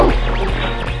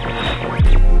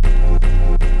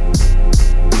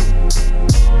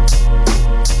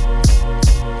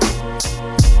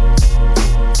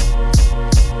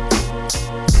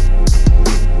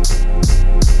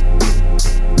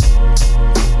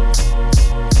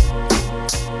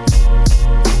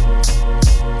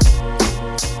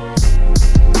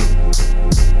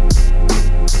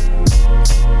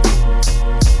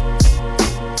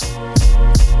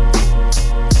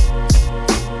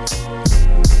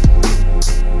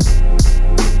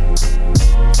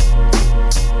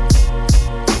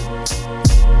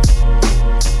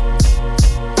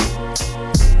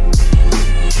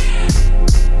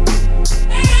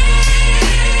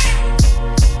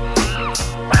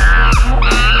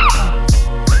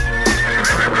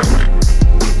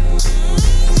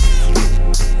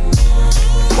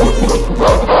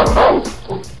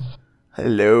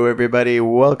Hello, everybody.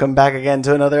 Welcome back again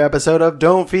to another episode of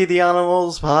Don't Feed the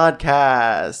Animals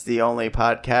podcast, the only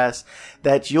podcast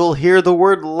that you'll hear the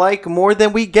word like more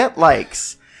than we get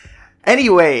likes.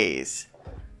 Anyways,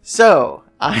 so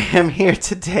I am here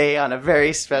today on a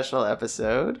very special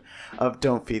episode of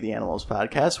Don't Feed the Animals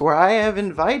podcast, where I have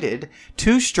invited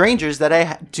two strangers that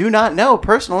I do not know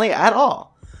personally at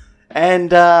all.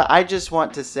 And I just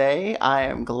want to say I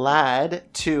am glad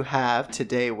to have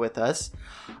today with us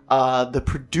the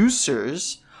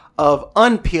producers of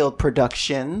Unpeeled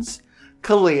Productions,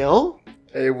 Kahlil.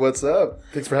 Hey, what's up?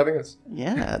 Thanks for having us.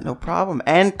 Yeah, no problem.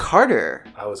 And Carter.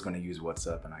 I was going to use what's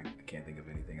up, and I can't think of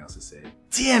anything else to say.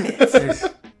 Damn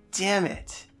it. Damn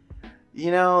it.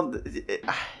 You know,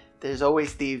 there's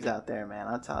always thieves out there, man.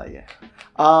 I'll tell you.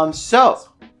 So,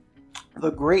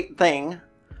 the great thing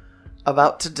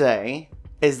about today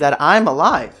is that I'm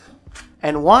alive.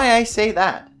 And why I say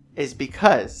that is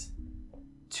because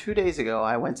 2 days ago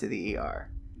I went to the ER.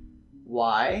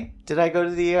 Why did I go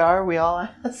to the ER? We all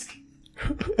ask.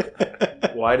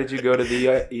 Why did you go to the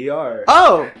ER?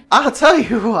 Oh, I'll tell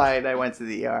you why I went to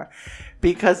the ER.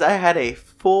 Because I had a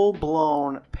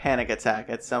full-blown panic attack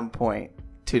at some point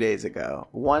 2 days ago.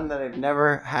 One that I've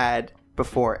never had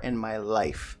before in my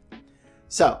life.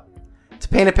 So, to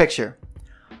paint a picture,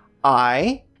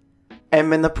 I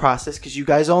am in the process, because you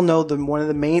guys all know one of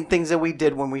the main things that we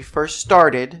did when we first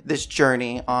started this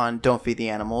journey on Don't Feed the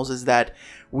Animals is that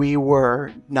we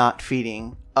were not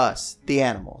feeding us, the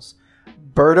animals.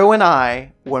 Berto and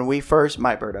I, when we first,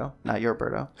 my Berto, not your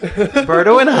Berto,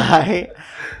 Berto and I,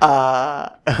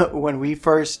 when we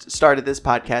first started this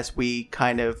podcast, we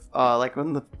kind of, like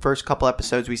in the first couple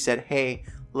episodes, we said, hey,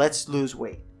 let's lose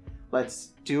weight. Let's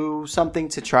do something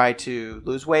to try to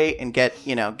lose weight and get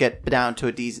down to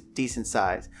a decent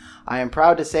size. I am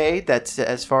proud to say that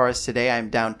as far as today, I'm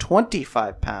down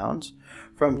 25 pounds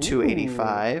from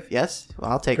 285. Yes,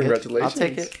 well, I'll take it. Congratulations. I'll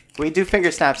take it. We do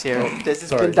finger snaps here. This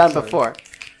has been done before.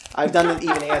 I've done it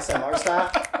even ASMR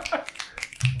style.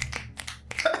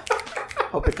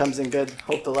 Hope it comes in good.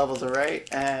 Hope the levels are right.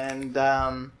 And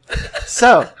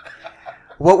so,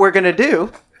 what we're going to do...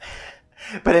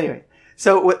 But anyway...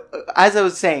 So, as I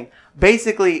was saying,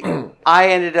 basically, I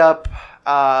ended up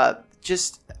I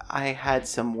had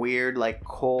some weird,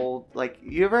 cold,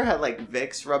 you ever had,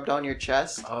 Vicks rubbed on your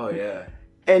chest? Oh, yeah.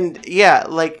 And, yeah,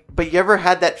 but you ever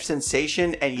had that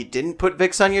sensation and you didn't put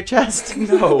Vicks on your chest?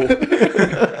 No.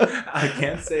 I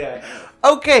can't say I have.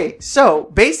 Okay, so,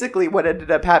 basically, what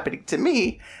ended up happening to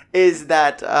me is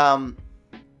that,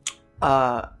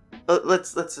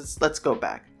 let's go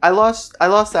back. I lost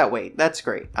that weight. That's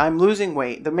great. I'm losing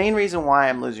weight. The main reason why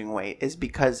I'm losing weight is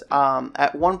because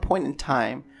at one point in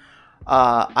time,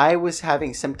 I was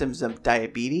having symptoms of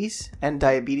diabetes, and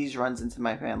diabetes runs into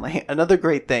my family. Another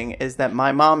great thing is that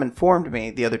my mom informed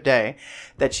me the other day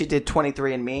that she did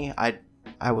 23andMe.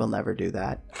 I will never do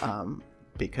that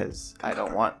because I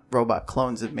don't want robot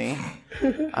clones of me.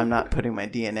 I'm not putting my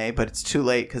DNA, but it's too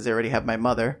late because they already have my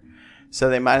mother. So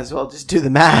they might as well just do the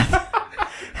math.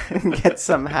 Get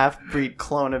some half-breed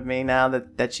clone of me now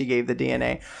that she gave the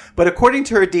DNA. But according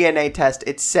to her DNA test,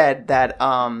 it said that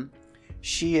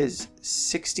she is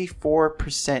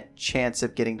 64% chance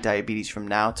of getting diabetes from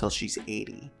now till she's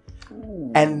 80.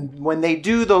 Ooh. And when they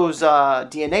do those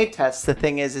DNA tests, the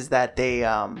thing is that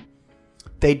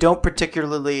they don't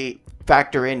particularly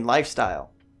factor in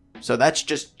lifestyle. So that's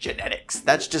just genetics.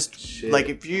 That's just shit.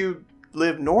 If you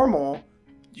live normal,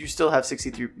 you still have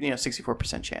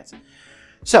 64% chance.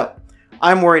 So,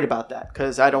 I'm worried about that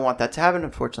because I don't want that to happen.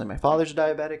 Unfortunately, my father's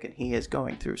diabetic and he is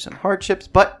going through some hardships,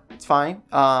 but it's fine.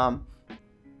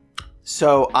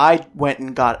 So, I went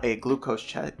and got a glucose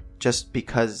check just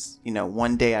because,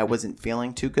 one day I wasn't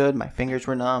feeling too good. My fingers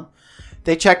were numb.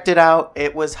 They checked it out.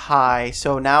 It was high.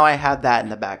 So, now I have that in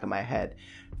the back of my head.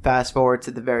 Fast forward to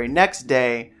the very next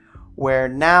day where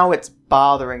now it's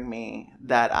bothering me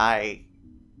that I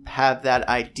have that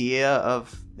idea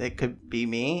of it could be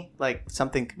me,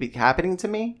 something could be happening to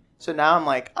me. So now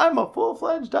I'm a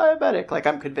full-fledged diabetic.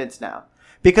 I'm convinced now.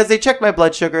 Because they checked my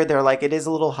blood sugar, they're like, it is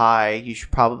a little high. You should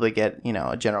probably get,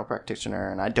 a general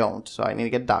practitioner, and I don't, so I need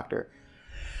to get a doctor.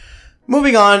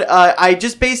 Moving on, I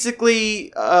just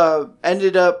basically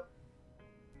ended up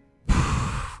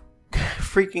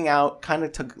freaking out, kind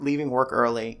of leaving work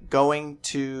early, going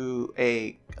to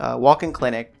a walk-in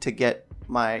clinic to get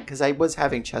because I was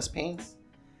having chest pains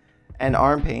and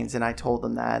arm pains, and I told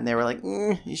them that, and they were like,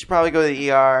 you should probably go to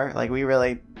the ER. We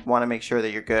really want to make sure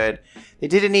that you're good. They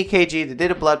did an EKG, they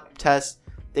did a blood test,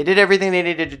 they did everything they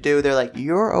needed to do. They're like,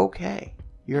 you're okay,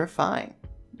 you're fine,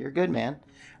 you're good, man.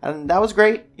 And that was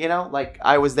great, you know, like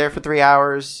I was there for 3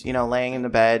 hours, you know, laying in the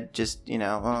bed, just, you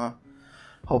know,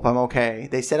 hope I'm okay.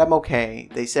 They said I'm okay.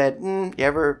 They said, you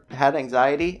ever had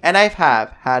anxiety? And I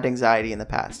have had anxiety in the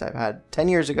past. I've had 10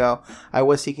 years ago, I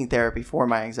was seeking therapy for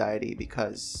my anxiety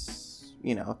because,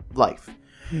 you know, life.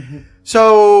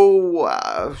 So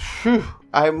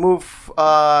I move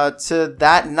to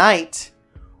that night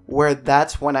where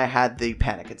that's when I had the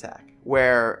panic attack.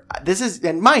 Where this is,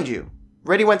 and mind you,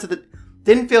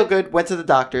 didn't feel good, went to the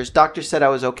doctors. Doctor said I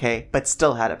was okay, but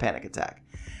still had a panic attack.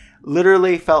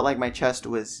 Literally felt like my chest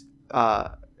was,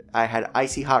 I had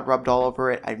icy hot rubbed all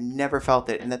over it. I've never felt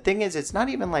it. And the thing is, it's not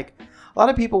even like, a lot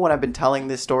of people when I've been telling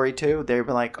this story to, they've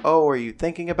been like, oh, are you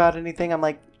thinking about anything? I'm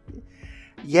like,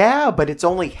 yeah, but it's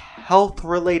only health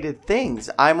related things.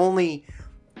 I'm only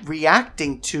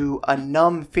reacting to a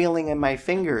numb feeling in my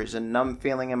fingers, a numb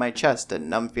feeling in my chest, a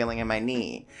numb feeling in my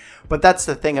knee. But that's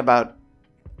the thing about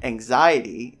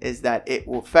anxiety, is that it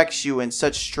affects you in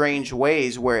such strange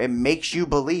ways where it makes you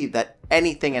believe that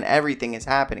anything and everything is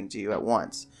happening to you at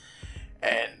once.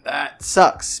 And that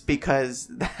sucks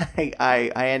because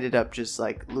I ended up just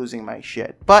like losing my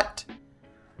shit. But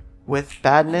with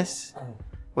badness,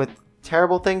 with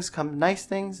terrible things come nice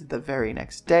things. The very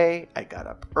next day, I got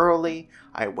up early.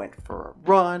 I went for a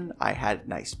run. I had a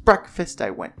nice breakfast. I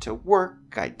went to work.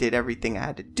 I did everything I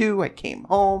had to do. I came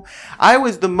home. I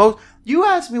was the most... You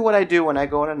asked me what I do when I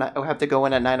have to go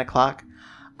in at 9 o'clock.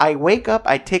 I wake up,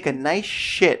 I take a nice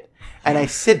shit, and I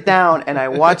sit down and I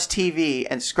watch TV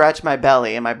and scratch my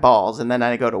belly and my balls, and then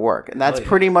I go to work. And that's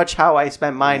pretty much how I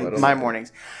spent my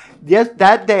mornings. Yes,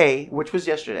 that day, which was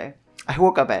yesterday, I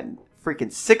woke up at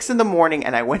freaking 6 in the morning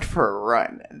and I went for a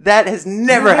run. That has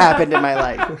never happened in my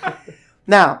life.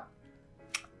 Now,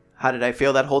 how did I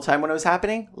feel that whole time when it was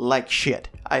happening? Like shit.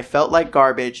 I felt like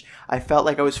garbage. I felt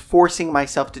like I was forcing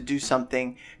myself to do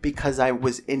something because I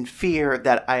was in fear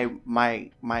that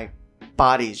my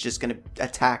body's just going to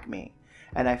attack me.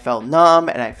 And I felt numb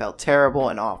and I felt terrible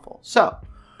and awful. So,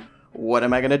 what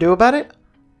am I going to do about it?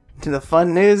 The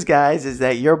fun news, guys, is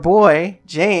that your boy,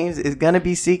 James, is going to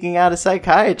be seeking out a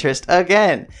psychiatrist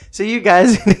again. So you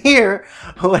guys can hear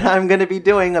what I'm going to be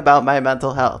doing about my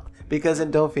mental health. Because in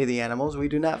Don't Feed the Animals, we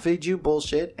do not feed you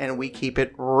bullshit, and we keep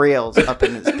it real up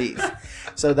in this piece.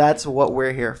 So that's what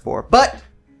we're here for. But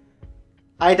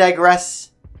I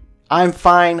digress. I'm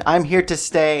fine. I'm here to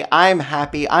stay. I'm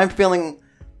happy. I'm feeling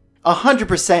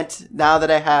 100% now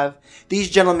that I have these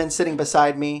gentlemen sitting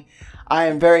beside me. I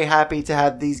am very happy to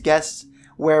have these guests,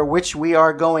 which we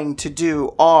are going to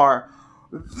do our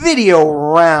video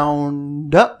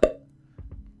roundup,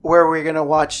 where we're going to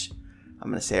watch, I'm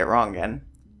going to say it wrong again,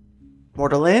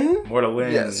 Mortalin?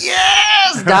 Yes!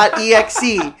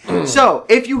 .exe. So,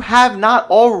 if you have not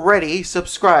already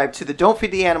subscribed to the Don't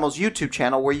Feed the Animals YouTube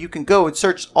channel, where you can go and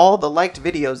search all the liked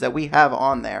videos that we have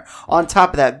on there. On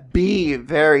top of that, be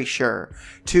very sure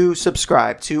to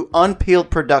subscribe to Unpeeled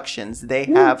Productions. They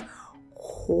have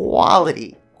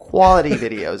quality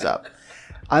videos up.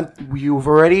 You've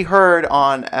already heard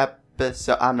on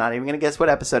episode, I'm not even going to guess what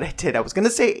episode I did. I was going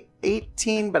to say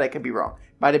 18, but I could be wrong.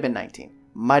 Might have been 19.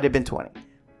 Might have been 20.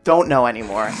 Don't know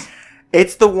anymore.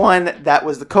 It's the one that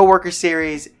was the coworker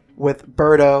series with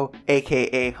Berto,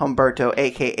 a.k.a. Humberto,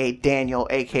 a.k.a. Daniel,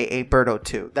 a.k.a. Berto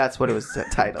 2. That's what it was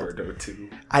titled. Berto 2.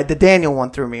 The Daniel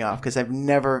one threw me off because I've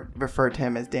never referred to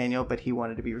him as Daniel, but he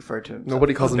wanted to be referred to himself.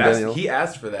 Nobody calls him Daniel. He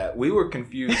asked for that. We were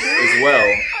confused as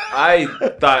well. I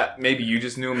thought maybe you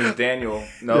just knew him as Daniel.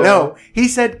 No. He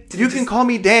said, you can call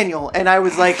me Daniel. And I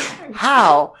was like,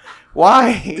 how?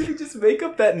 Why? Did he just make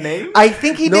up that name? I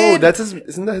think he did. No, that's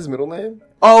isn't that his middle name?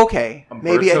 Oh, okay.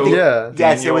 Maybe I think. Yeah.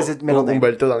 Yes, it was his middle name.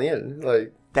 Humberto Daniel.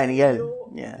 Like Daniel.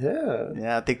 Yeah. Yeah.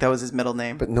 Yeah, I think that was his middle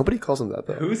name. But nobody calls him that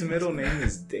though. Whose middle name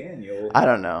is Daniel? I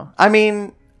don't know. I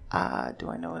mean, do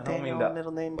I know a Daniel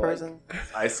middle name person?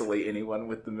 Isolate anyone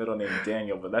with the middle name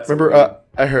Daniel, but that's... Remember,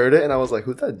 I heard it and I was like,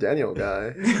 who's that Daniel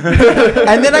guy?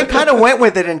 And then I kind of went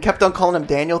with it and kept on calling him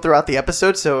Daniel throughout the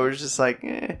episode, so it was just like,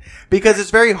 because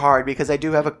it's very hard, because I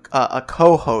do have a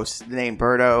co-host named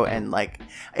Berto, and like,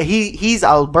 he's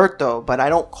Alberto, but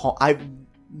I've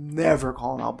never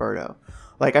called him Alberto.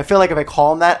 Like, I feel like if I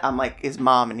call him that, I'm like his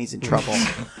mom and he's in trouble.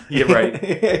 Yeah,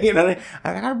 right. You know what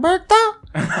I mean? Alberto!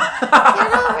 Get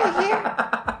over here!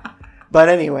 But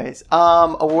anyways,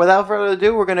 without further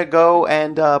ado, we're going to go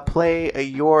and play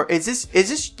your... Is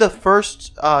this the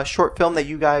first short film that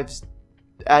you guys,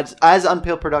 as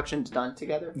Unpeeled Productions, done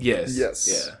together? Yes.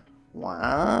 Yes. Yeah.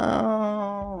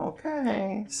 Wow.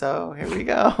 Okay. So, here we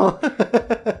go.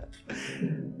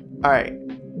 All right.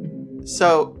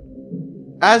 So...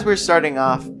 As we're starting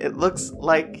off, it looks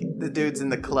like the dude's in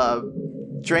the club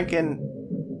drinking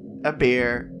a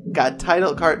beer, got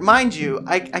title card. Mind you,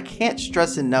 I can't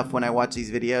stress enough when I watch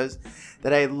these videos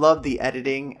that I love the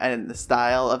editing and the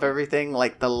style of everything,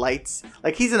 like the lights.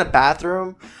 Like he's in a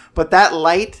bathroom, but that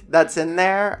light that's in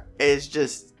there is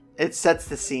just, it sets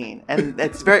the scene. And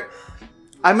it's very,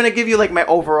 I'm going to give you like my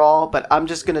overall, but I'm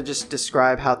just going to just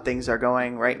describe how things are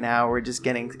going right now. We're just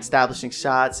establishing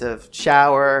shots of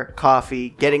shower, coffee,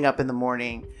 getting up in the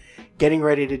morning, getting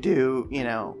ready to do, you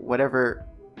know, whatever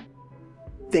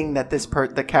thing that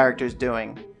the character's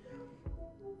doing.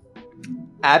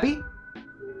 Abby?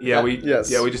 Yeah, we Yes.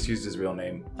 just used his real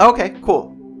name. Okay,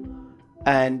 cool.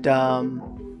 And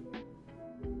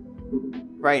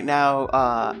right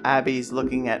now, Abby's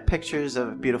looking at pictures of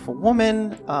a beautiful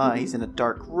woman. He's in a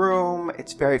dark room.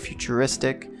 It's very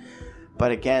futuristic.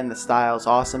 But again, the style's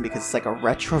awesome because it's like a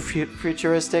retro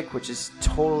futuristic, which is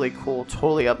totally cool,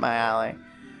 totally up my alley.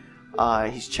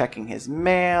 He's checking his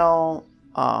mail.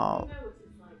 I'm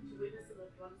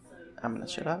going to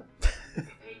shut up.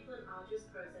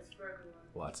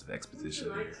 Lots of exposition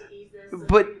here.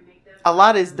 But a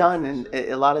lot is done and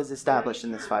a lot is established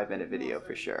in this 5-minute video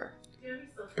for sure.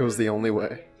 It was the only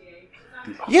way.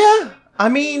 Yeah, I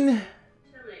mean,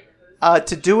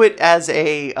 to do it as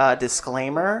a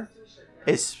disclaimer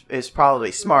is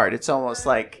probably smart. It's almost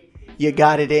like you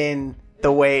got it in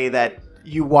the way that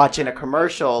you watch in a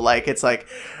commercial. Like it's like,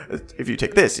 if you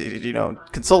take this, you know,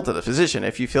 consult a physician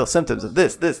if you feel symptoms of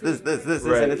this,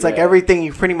 right, and it's like everything,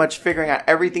 you pretty much figuring out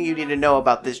everything you need to know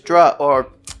about this drug. Or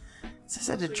is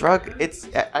it a drug? It's,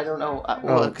 I don't know.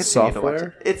 Well,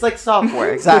 software. It's like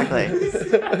software, exactly.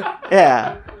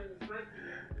 Yeah.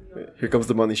 Here comes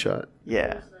the money shot.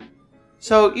 Yeah.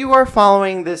 So you are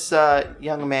following this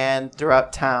young man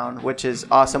throughout town, which is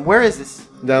awesome. Where is this?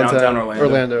 Downtown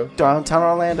Orlando. Downtown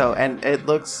Orlando, and it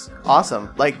looks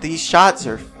awesome. Like these shots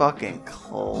are fucking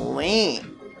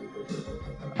clean.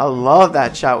 I love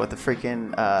that shot with the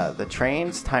freaking the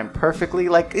trains timed perfectly.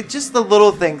 Like it's just the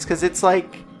little things, because it's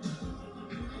like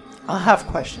I'll have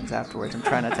questions afterwards. I'm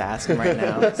trying not to ask him right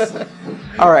now.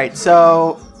 All right,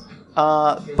 so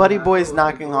Buddy Boy's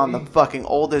knocking on the fucking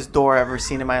oldest door I've ever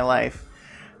seen in my life.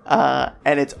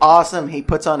 And it's awesome. He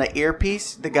puts on an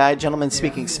earpiece, the gentleman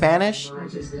speaking Spanish.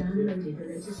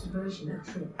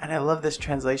 And I love this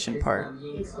translation part.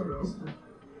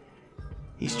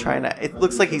 He's trying to, it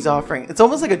looks like he's offering, it's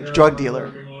almost like a drug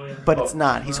dealer, but it's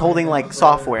not. He's holding like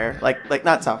software, like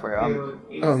not software.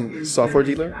 Software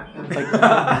dealer?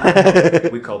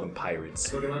 Like, We call them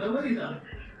pirates. I'm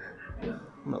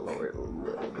gonna lower it a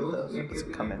little bit though, so it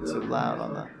doesn't come in too loud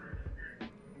on the.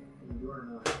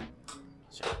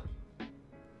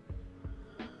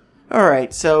 All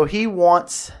right, so he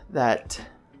wants that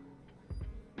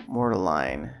mortar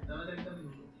line,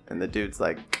 and the dude's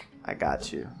like, "I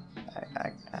got you."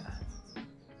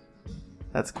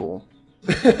 That's cool.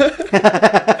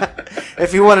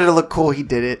 If he wanted to look cool, he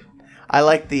did it. I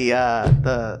like the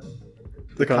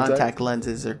contact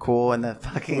lenses are cool, and the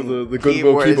fucking the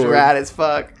keyboard is rad as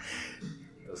fuck.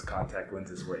 Those contact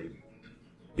lenses were a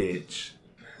bitch.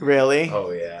 Really?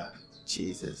 Oh yeah.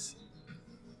 Jesus.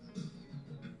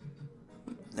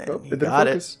 Oh, He it didn't got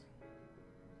focus. it.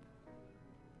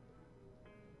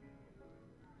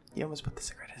 He almost put the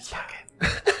cigarette in his pocket.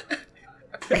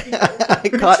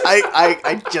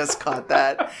 I just caught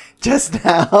that just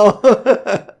now. All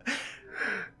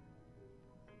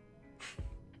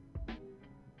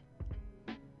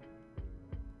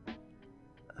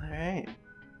right,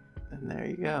 and there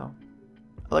you go.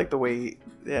 I like the way,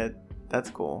 yeah, that's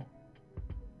cool.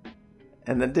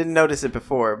 And then didn't notice it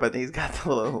before, but he's got the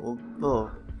little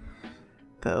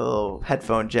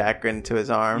headphone jack into his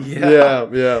arm.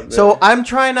 Yeah. So I'm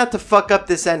trying not to fuck up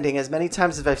this ending as many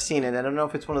times as I've seen it. I don't know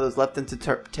if it's one of those left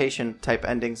interpretation type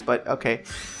endings, but okay.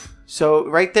 So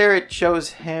right there, it shows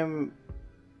him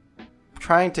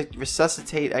trying to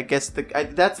resuscitate. I guess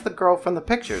that's the girl from the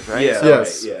pictures, right? Yeah.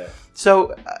 Yes. Right, yeah.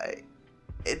 So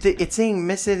it's saying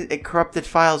missing corrupted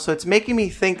files. So it's making me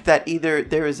think that either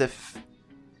there is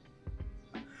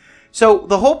so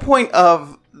the whole point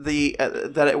of the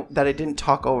that I didn't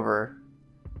talk over.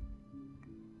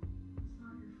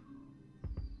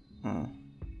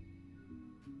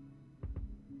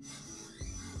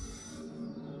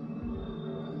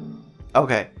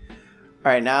 Okay.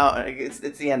 All right, now it's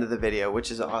the end of the video,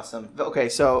 which is awesome. Okay,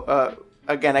 so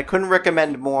again, I couldn't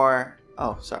recommend more.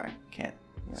 Oh, sorry, can't.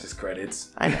 It's just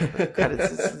credits. I know. But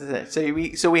credits is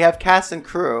it. So we have cast and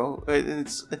crew.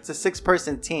 It's a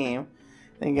 6-person team.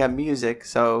 Then you got music.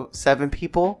 So 7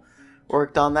 people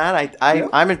worked on that.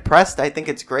 I'm impressed. I think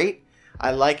it's great.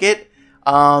 I like it.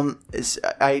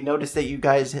 I noticed that you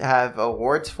guys have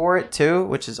awards for it too,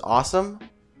 which is awesome.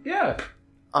 Yeah.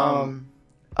 Really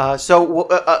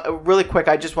quick,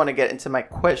 I just want to get into my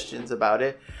questions about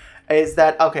it. Is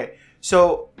that okay?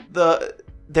 So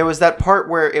there was that part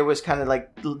where it was kind of like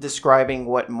describing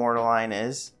what Mortaline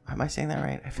is. Am I saying that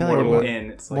right? I feel Mortal like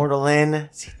in. It's like, Mortaline.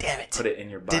 See, damn it. put it in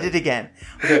your body. Did it again.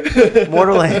 Okay.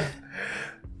 Mortaline.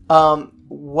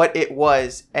 What it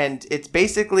was, and it's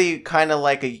basically kind of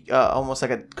like almost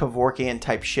like a Kevorkian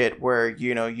type shit, where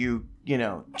you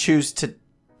choose to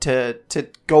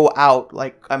go out.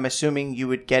 Like, I'm assuming you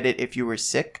would get it if you were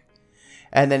sick,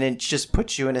 and then it just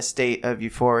puts you in a state of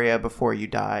euphoria before you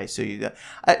die. So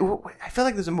I feel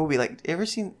like there's a movie like,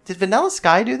 did Vanilla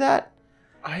Sky do that?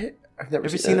 I've never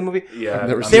seen the movie. Yeah, I've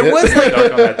never seen There it. was like,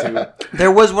 Stuck on that too.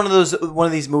 there was one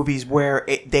of these movies where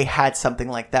they had something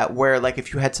like that, where like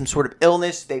if you had some sort of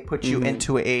illness, they put you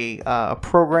into a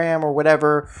program or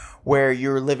whatever, where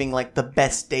you're living like the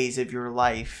best days of your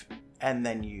life, and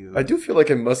then you. I do feel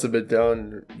like it must have been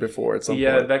done before at some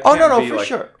Yeah, point. that Oh, can't no, be for like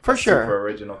sure, for a sure. super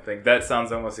original thing. That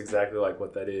sounds almost exactly like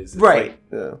what that is. It's Right. like,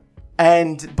 Yeah.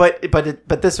 And but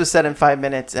this was set in 5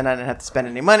 minutes, and I didn't have to spend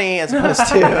any money as opposed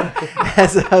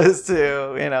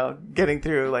to getting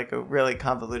through like a really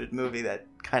convoluted movie that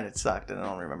kind of sucked, and I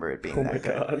don't remember it being Oh my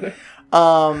that good.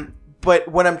 god. But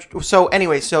so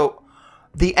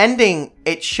the ending,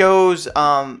 it shows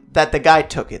that the guy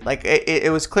took it. Like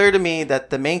it was clear to me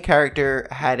that the main character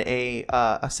had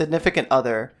a significant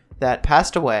other that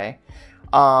passed away.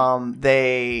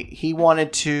 He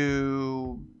wanted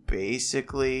to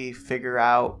basically figure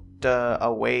out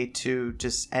a way to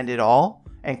just end it all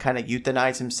and kind of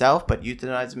euthanize himself, but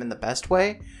euthanize him in the best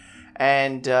way,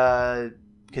 and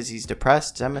because he's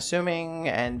depressed, I'm assuming.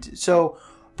 And so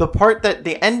the part that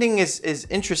the ending is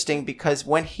interesting, because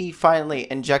when he finally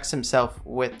injects himself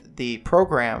with the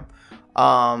program,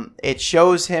 it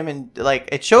shows him, and like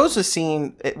it shows a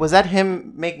scene. Was that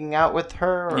him making out with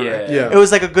her? Or? Yeah. It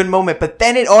was like a good moment, but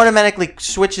then it automatically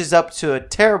switches up to a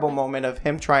terrible moment of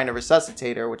him trying to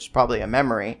resuscitate her, which is probably a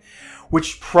memory,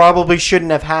 which probably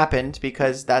shouldn't have happened,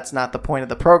 because that's not the point of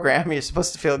the program. You're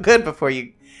supposed to feel good before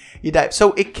you die.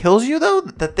 So it kills you, though?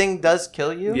 The thing does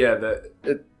kill you? Yeah,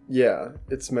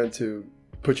 It's meant to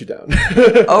put you down.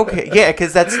 Okay, yeah,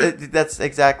 because that's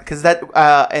exactly, because that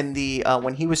and the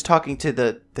when he was talking to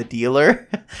the dealer,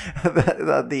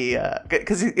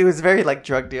 because it was very like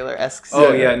drug dealer esque.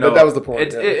 Oh yeah, no, but that was the point.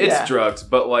 It's Yeah. drugs,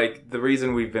 but like the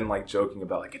reason we've been like joking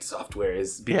about like it's software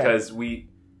is because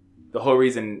the whole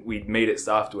reason we made it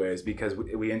software is because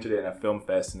we entered it in a film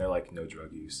fest, and they're like no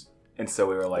drug use, and so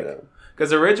we were like. Yeah.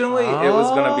 Because originally it was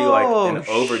gonna be like an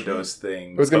Oh, overdose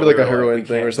thing. It was gonna but be like we a were heroin we thing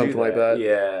can't or do something like that.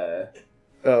 Yeah.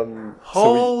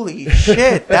 Holy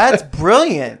shit, that's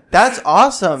brilliant. That's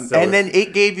awesome. So and then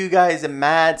it gave you guys a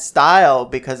mad style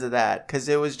because of that. Because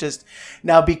it was just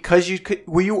now, because you could.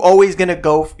 Were you always gonna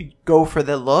go for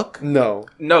the look? No.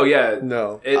 No, yeah.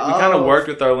 No. We kind of worked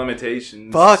with our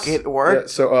limitations. Fuck, it Yeah, worked.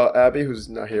 so Abby, who's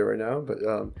not here right now, but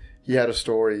he had a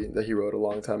story that he wrote a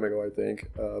long time ago, I think,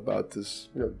 about this,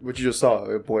 what you just saw,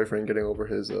 a boyfriend getting over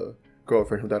his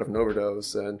girlfriend who died of an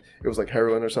overdose, and it was like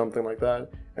heroin or something like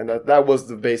that, and that was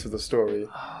the base of the story.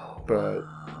 But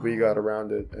we got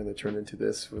around it, and it turned into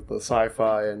this with the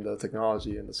sci-fi and the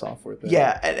technology and the software thing.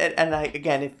 Yeah, and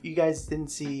again, if you guys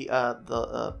didn't see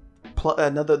the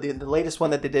latest one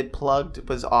that they did, Plugged,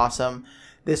 was awesome.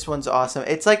 This one's awesome.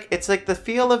 It's like the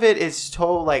feel of it is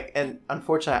total like, and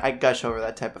unfortunately I gush over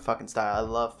that type of fucking style. I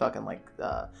love fucking like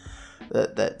that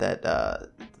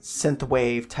synth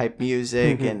wave type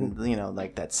music and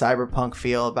like that cyberpunk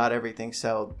feel about everything.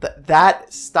 So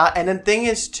that style, and the thing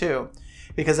is too,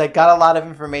 because I got a lot of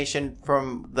information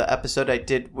from the episode I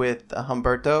did with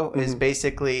Humberto, is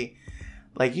basically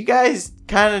like you guys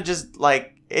kind of just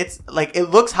like, it's like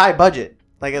it looks high budget,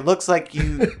 like it looks like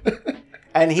you.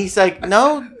 And he's like,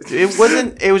 no, it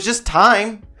wasn't. It was just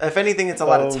time. If anything, it's a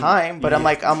lot of time. But I'm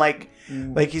like, how many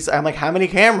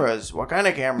cameras? What kind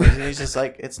of cameras? And he's just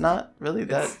like, it's not really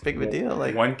that big of a deal.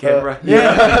 Like one camera.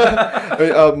 I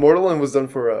mean, Mortaline was done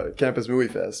for Campus Movie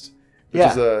Fest. Which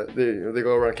is they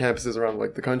go around campuses around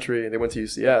like the country, and they went to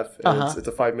UCF, and it's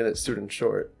a 5-minute student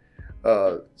short.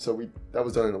 So that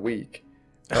was done in a week.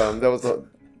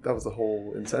 That was the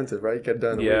whole incentive, right? Get it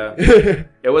done in a week.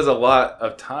 It was a lot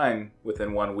of time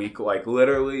within 1 week, like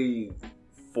literally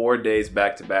 4 days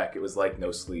back to back. It was like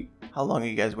no sleep. How long are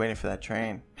you guys waiting for that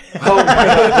train? Oh my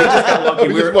God, we just got lucky.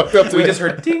 We just walked up to we it. just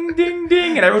heard ding, ding,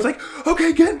 ding, and everyone's like,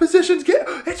 "Okay, get in positions,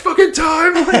 it's fucking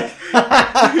time!" Like,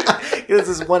 There's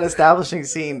this one establishing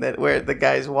scene where the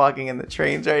guy's walking and the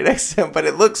train's right next to him, but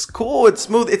it looks cool. It's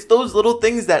smooth. It's those little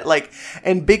things that, like,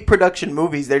 in big production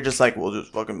movies, they're just like, we'll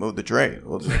just fucking move the train.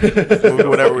 We'll just move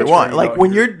whatever we want. Like,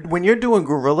 when you're doing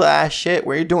guerrilla ass shit,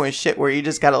 where you're doing shit where you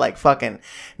just gotta, like, fucking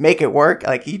make it work.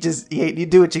 Like, you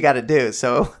do what you gotta do.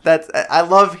 So I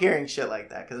love hearing shit like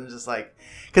that, because I'm just like,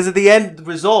 because at the end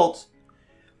result.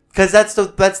 Because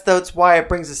that's why it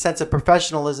brings a sense of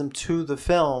professionalism to the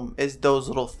film, is those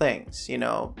little things, you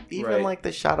know. Even like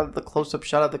the close-up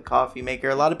shot of the coffee maker.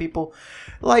 A lot of people,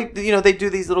 like, you know, they do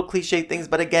these little cliche things,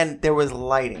 but again, there was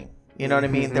lighting. You know what I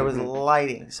mean? There was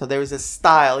lighting, so there was a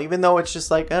style. Even though it's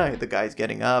just like, oh, the guy's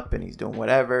getting up and he's doing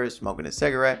whatever, smoking a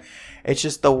cigarette. It's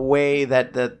just the way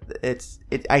that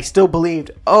I still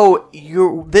believed. Oh,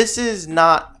 this is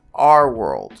not our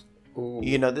world. Ooh,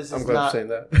 you know, this is I'm glad not, you're saying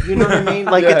that. You know what I mean?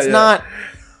 Like, it's not,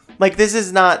 like, this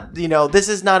is not, you know, this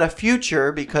is not a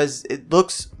future, because it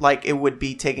looks like it would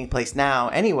be taking place now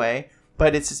anyway,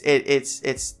 but it's,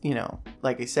 you know,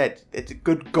 like I said, it's a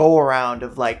good go around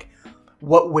of, like,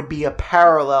 what would be a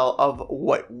parallel of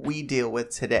what we deal with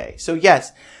today. So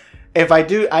yes, I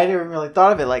never really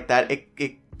thought of it like that.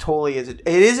 It totally is. It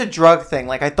is a drug thing.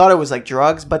 Like, I thought it was like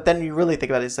drugs, but then you really think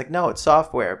about it, it's like, no, it's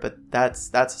software, but that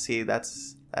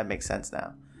makes sense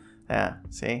now. Yeah,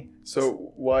 see?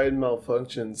 So why in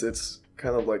Malfunctions, it's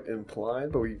kind of like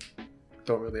implied, but we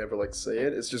don't really ever like say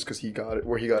it. It's just because he got it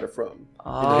where he got it from.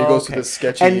 Oh, you know, he goes to this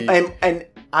sketchy... And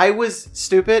I was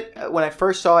stupid. When I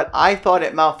first saw it, I thought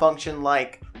it malfunctioned,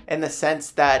 like, in the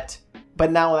sense that... But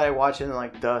now that I watch it, I'm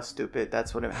like, duh, stupid.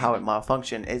 That's how it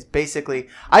malfunctioned. Is basically...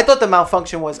 I thought the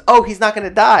malfunction was, oh, he's not going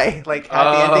to die. Like,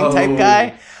 happy ending type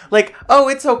guy. Like, oh,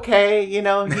 it's okay, you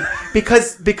know,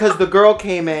 because the girl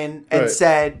came in and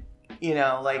said, you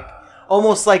know, like,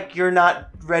 almost like you're not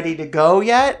ready to go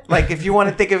yet. Like, if you want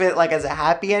to think of it like as a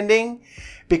happy ending,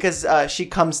 because she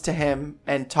comes to him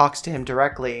and talks to him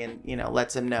directly and, you know,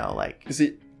 lets him know, like. You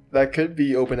see, that could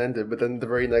be open-ended, but then the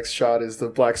very next shot is the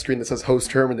black screen that says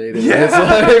host terminated. Yeah.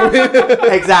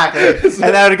 Like... Exactly.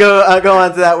 And I would go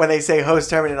on to that when they say host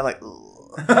terminated. I'm like, ugh.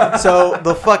 So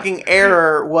the fucking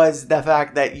error was the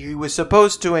fact that you was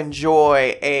supposed to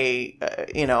enjoy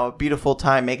a beautiful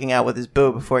time making out with his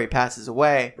boo before he passes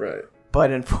away. Right.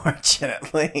 But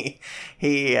unfortunately,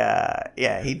 he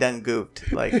done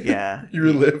goofed. Like, yeah. You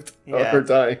relived her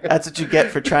dying. That's what you get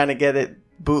for trying to get it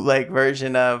bootleg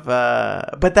version of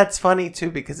but that's funny too,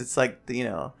 because it's like, you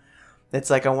know, it's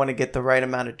like, I want to get the right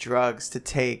amount of drugs to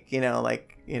take, you know, like,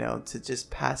 you know, to just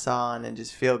pass on and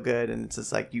just feel good, and it's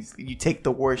just like you take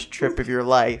the worst trip of your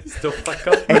life, still fuck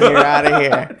up, and you're out of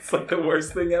here. It's like the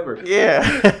worst thing ever.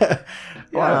 Yeah.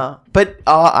 Wow. But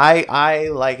I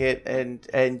like it,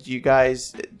 and you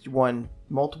guys won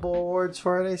multiple awards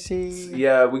for it, I see.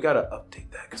 Yeah, we gotta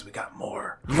update that because we got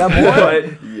more. You got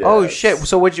more? Yes. Oh shit!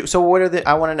 So what are the?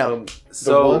 I want to know.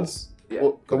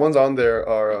 The ones on there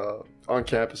are on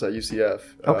campus at UCF.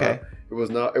 Okay.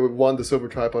 It won the Silver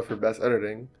Tripod for Best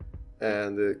Editing,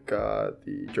 and it got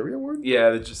the jury award.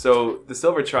 Yeah, so the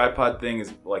Silver Tripod thing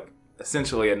is like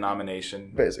essentially a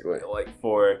nomination, basically, like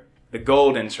for the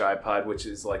Golden Tripod, which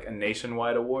is like a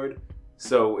nationwide award.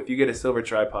 So if you get a Silver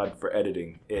Tripod for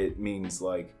editing, it means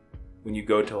like when you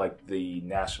go to like the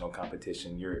national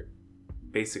competition, you're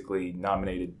basically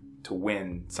nominated to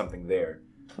win something there.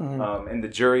 Mm-hmm. And the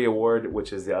jury award,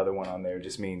 which is the other one on there,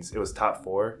 just means it was top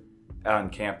 4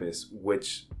 on campus,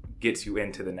 which gets you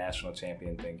into the national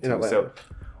champion thing too. So,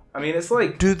 I mean, it's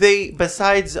like, do they,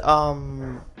 besides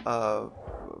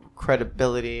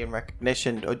credibility and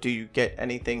recognition, or do you get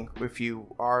anything if you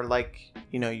are like,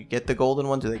 you know, you get the golden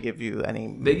one? Do they give you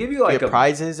any? They give you like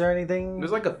prizes or anything?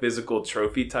 There's like a physical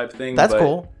trophy type thing. That's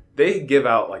cool. They give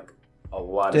out like a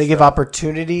lot. Do they give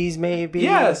opportunities? Maybe.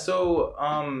 Yeah. So,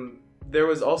 there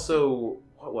was also,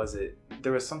 what was it?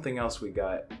 There was something else we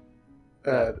got.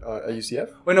 At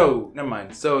UCF? Oh, no, never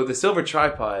mind. So the Silver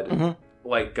Tripod,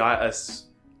 like, got us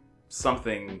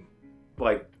something,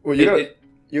 like... Well, you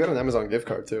got an Amazon gift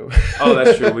card, too. Oh,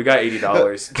 that's true. We got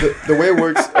 $80. The way it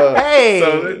works... hey!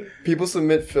 So people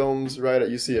submit films right at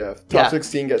UCF. Top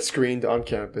 16 get screened on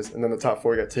campus, and then the top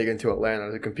 4 got taken to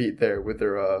Atlanta to compete there with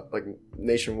their, like,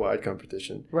 nationwide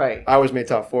competition. Right. Ours made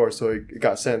top 4, so it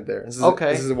got sent there. This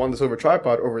is the one, the Silver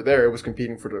Tripod. Over there, it was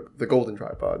competing for the Golden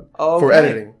Tripod. For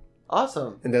editing.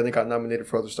 Awesome. And then they got nominated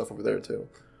for other stuff over there too.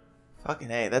 Fucking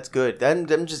hey, that's good.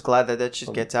 I'm just glad that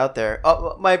shit gets out there.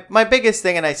 My biggest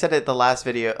thing, and I said it the last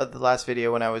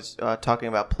video when I was talking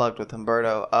about Plugged with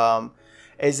Humberto,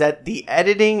 is that the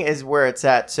editing is where it's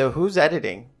at. So who's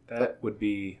editing? That would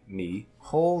be me.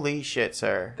 Holy shit,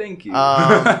 sir. Thank you.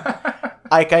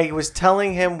 Like I was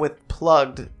telling him with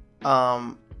Plugged,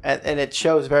 and it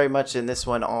shows very much in this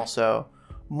one also.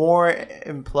 More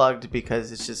unplugged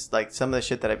because it's just like some of the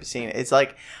shit that I've seen. It's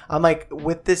like I'm like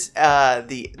with this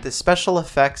the special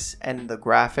effects and the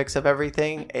graphics of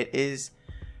everything.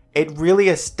 It really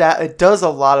it does a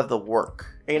lot of the work.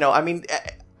 I mean,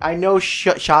 I know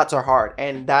shots are hard,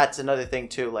 and that's another thing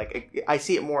too. Like I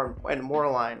see it more in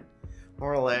Moreline.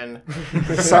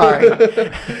 Sorry,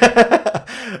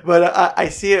 but I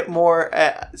see it more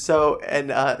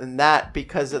and that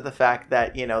because of the fact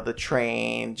that the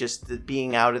train just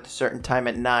being out at a certain time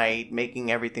at night,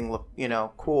 making everything look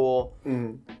cool,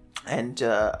 and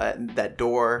that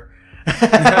door.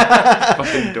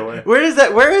 Fucking door. Where is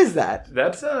that?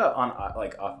 That's on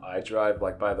like off iDrive,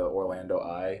 like by the Orlando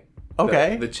Eye.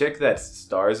 Okay. The chick that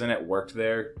stars in it worked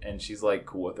there, and she's like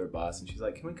cool with her boss, and she's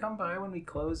like, "Can we come by when we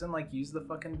close and like use the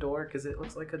fucking door because it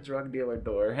looks like a drug dealer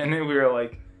door?" And then we were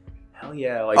like, "Hell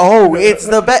yeah!" Like, it's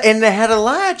the best, and it had a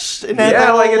latch. And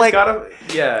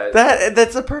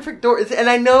that's a perfect door. And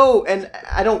I know, and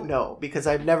I don't know because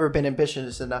I've never been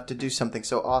ambitious enough to do something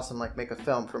so awesome like make a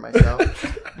film for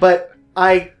myself, but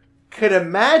I could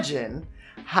imagine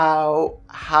how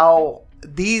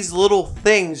these little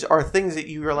things are things that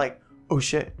you are like, oh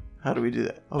shit, how do we do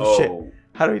that? Oh shit,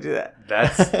 how do we do that?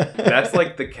 That's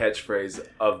like the catchphrase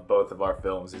of both of our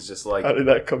films. It's just like, how did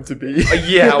that come to be?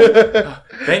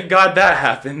 Thank God that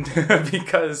happened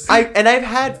because I've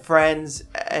had friends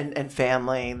and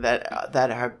family that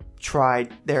have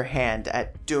tried their hand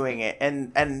at doing it,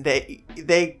 and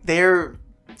their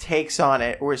takes on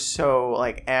it were so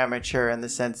like amateur in the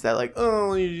sense that like,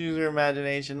 oh, you use your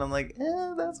imagination. I'm like,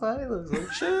 that's why it looks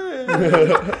like shit.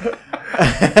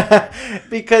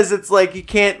 Because it's like you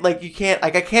can't like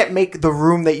I can't make the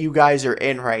room that you guys are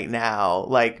in right now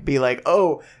like be like,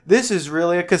 oh, this is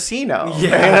really a casino.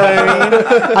 Yeah. You know what I mean?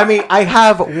 I mean, I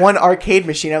have one arcade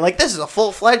machine. I'm like, this is a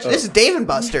full-fledged. This is Dave &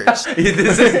 Buster's.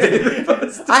 This is Dave &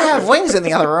 Buster's. I have wings in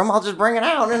the other room. I'll just bring it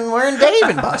out and we're in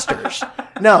Dave & Buster's.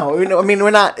 No, I mean, we're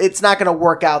not. It's not going to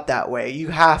work out that way. You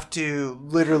have to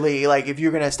literally, like, if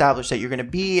you're going to establish that you're going to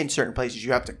be in certain places,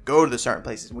 you have to go to the certain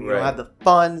places. When you don't have the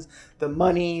funds, the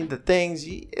money, the things,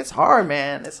 it's hard,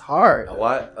 man. It's hard. A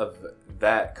lot of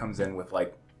that comes in with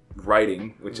like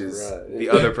writing, which is the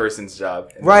other person's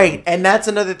job. Right, and that's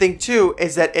another thing too.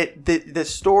 Is that the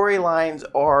storylines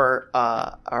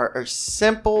are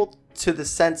simple to the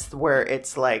sense where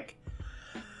it's like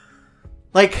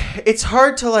it's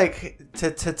hard to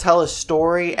to tell a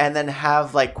story and then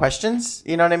have like questions.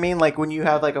 You know what I mean? Like when you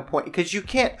have like a point, because you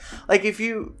can't like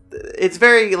it's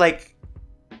very like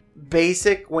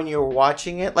basic when you're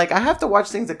watching it. Like I have to watch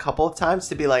things a couple of times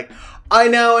to be like, I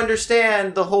now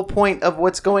understand the whole point of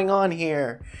what's going on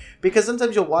here. Because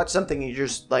sometimes you'll watch something and you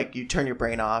just like you turn your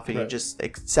brain off and you just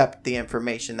accept the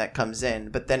information that comes in.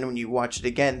 But then when you watch it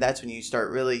again, that's when you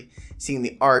start really seeing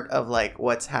the art of like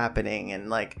what's happening. And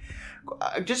like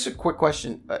just a quick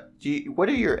question, what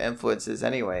are your influences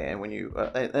anyway? And when you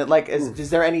is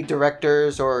there any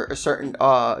directors or a certain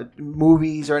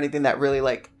movies or anything that really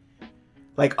like,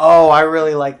 oh, I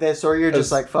really like this, or you're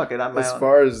just like, fuck it, I'm my own. As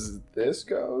far as this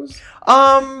goes,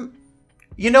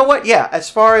 you know what? Yeah, as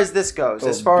far as this goes,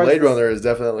 as far Blade as Runner is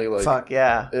definitely like, fuck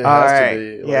yeah, it has to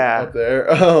be like, up there.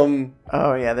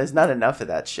 Oh yeah, there's not enough of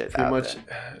that shit. Pretty much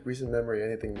recent memory,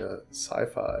 anything to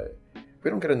sci-fi. We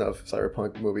don't get enough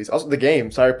cyberpunk movies. Also, the game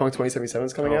Cyberpunk 2077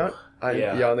 is coming out. I'm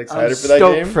beyond excited for that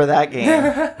game. For that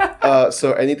game.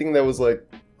 So anything that was like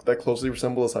that closely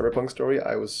resembled a cyberpunk story,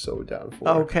 I was so down for.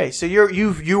 Okay, so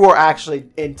you were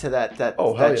actually into that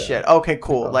yeah. shit. Okay,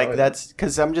 cool. That's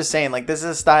because I'm just saying, like, this is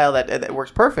a style that works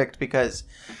perfect because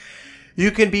you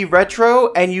can be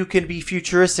retro and you can be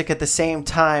futuristic at the same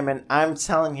time. And I'm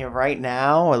telling you right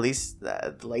now, at least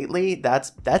lately,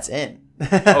 that's in.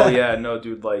 Oh yeah, no,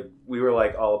 dude. Like we were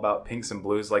like all about pinks and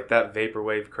blues, like that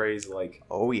vaporwave craze. Like,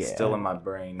 still in my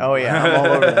brain. Oh yeah, I'm all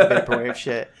over that vaporwave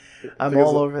shit. I'm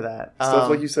all over that stuff.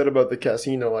 Like you said about the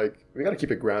casino, like we got to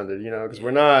keep it grounded, because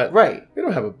we're not We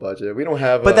don't have a budget. We don't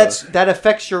have. But that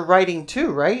affects your writing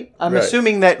too, right? I'm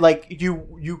assuming that like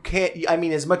you can't. I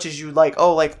mean, as much as you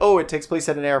it takes place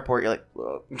at an airport. You're like,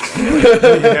 well,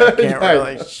 can't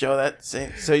really show that.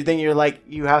 So then you're like,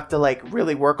 you have to like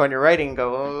really work on your writing and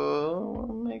go, oh,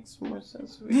 it makes more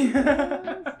sense.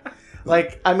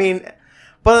 Like, I mean,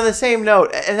 but on the same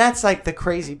note, and that's like the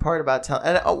crazy part about telling.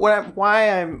 And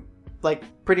why I'm like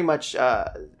pretty much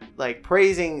like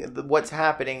praising what's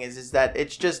happening is that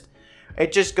it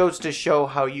just goes to show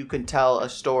how you can tell a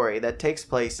story that takes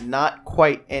place not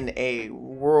quite in a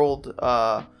world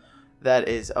that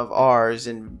is of ours,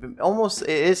 and almost it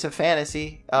is a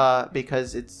fantasy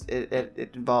because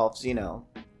it involves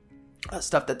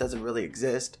stuff that doesn't really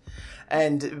exist,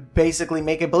 and basically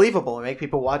make it believable and make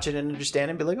people watch it and understand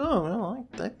and be like, oh, well,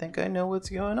 I think I know what's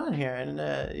going on here,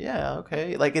 and yeah,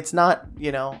 okay, like it's not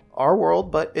our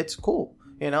world, but it's cool.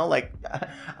 Like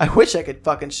I wish I could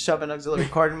fucking shove an auxiliary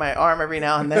cord in my arm every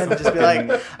now and then and just be like,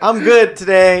 I'm good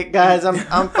today, guys.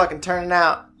 I'm fucking turning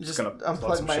out. Just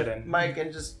unplug my mic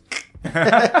and just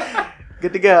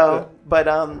good to go. But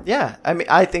yeah, I mean,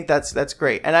 I think that's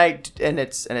great, and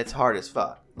it's hard as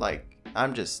fuck. Like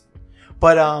I'm just,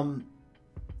 but you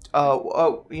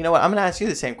know what? I'm gonna ask you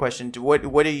the same question. What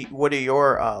are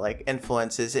your like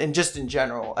influences, and just in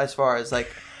general, as far as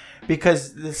like,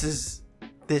 because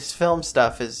this film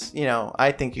stuff is,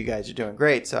 I think you guys are doing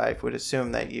great, so I would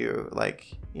assume that you like,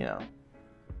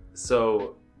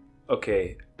 So,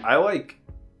 okay, I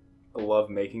love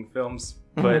making films,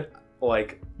 but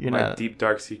like my deep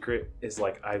dark secret is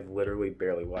like I've literally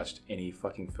barely watched any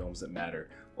fucking films that matter.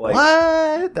 Like,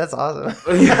 what? That's awesome.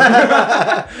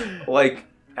 Like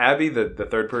Abby, the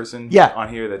third person on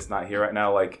here that's not here right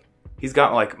now, like he's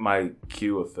got like my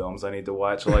queue of films I need to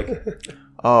watch. Like,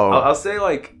 I'll say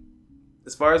like,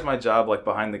 as far as my job, like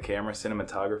behind the camera,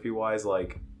 cinematography wise,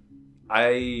 like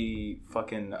I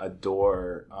fucking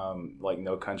adore like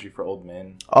No Country for Old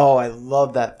Men. Oh, I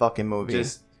love that fucking movie.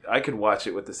 Just I could watch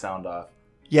it with the sound off.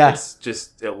 Yeah. It's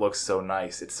just, it looks so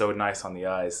nice. It's so nice on the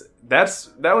eyes. That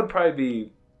would probably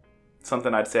be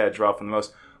something I'd say I draw from the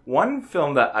most. One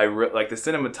film that like the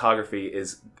cinematography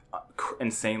is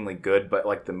insanely good, but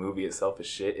like the movie itself is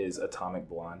shit, is Atomic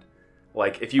Blonde.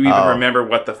 Like, if you even remember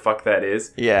what the fuck that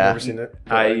is. Yeah. Never seen it.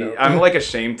 I'm like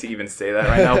ashamed to even say that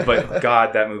right now, but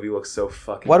God, that movie looks so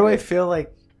fucking Why do good. I feel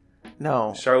like...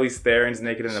 No. Charlize Theron's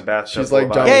naked in a bathtub. She's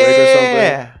like John Wick or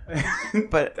something.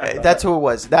 But that's who it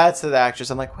was. That's the actress.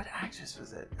 I'm like, what actress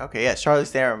was it? Okay, yeah, Charlize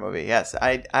Theron movie. Yes,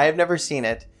 I have never seen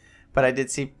it, but I did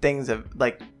see things of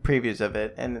like previews of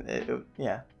it, and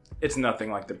yeah. It's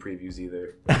nothing like the previews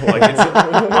either. Like,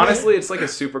 honestly, it's like a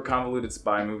super convoluted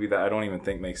spy movie that I don't even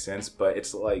think makes sense. But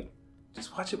it's like,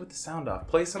 just watch it with the sound off.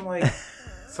 Play some like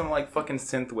fucking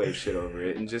synthwave shit over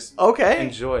it, and just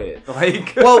enjoy it.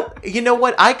 Like, well, you know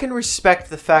what? I can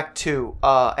respect the fact too,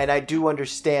 and I do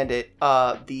understand it.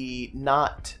 The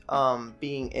not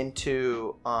being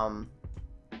into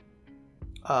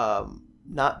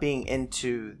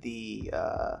the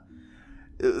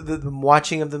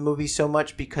watching of the movie so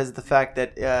much, because of the fact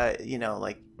that this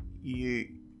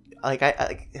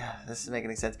isn't making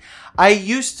any sense. I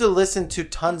used to listen to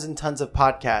tons and tons of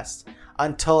podcasts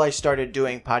until I started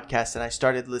doing podcasts, and I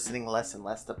started listening less and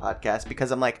less to podcasts because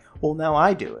I'm like, well, now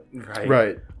I do it.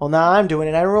 Right. Well, now I'm doing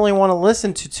it. I don't really want to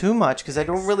listen to too much because I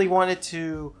don't really want it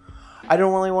to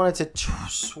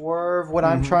swerve what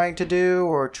I'm trying to do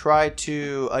or try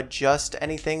to adjust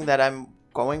anything that I'm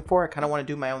going for. I kind of want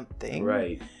to do my own thing,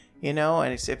 right? And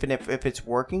if it's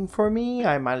working for me,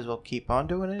 I might as well keep on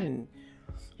doing it. And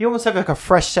you almost have like a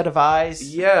fresh set of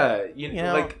eyes. Yeah, you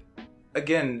know, like,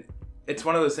 again, it's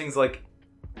one of those things. Like,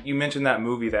 you mentioned that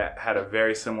movie that had a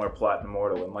very similar plot to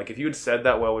Immortal, and like if you had said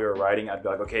that while we were writing, I'd be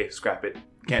like, okay, scrap it,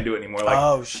 can't do it anymore. Like,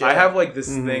 oh shit, I have like this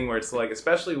thing where it's like,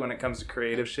 especially when it comes to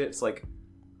creative shit, it's like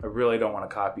I really don't want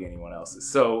to copy anyone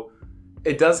else's. So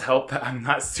it does help that I'm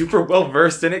not super well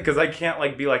versed in it, because I can't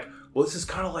like be like, well, this is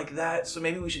kind of like that, so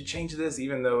maybe we should change this,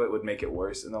 even though it would make it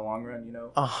worse in the long run, you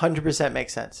know? 100%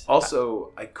 makes sense.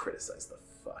 Also, I criticize the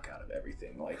fuck out of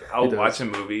everything. Like, I'll watch a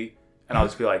movie and I'll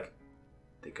just be like,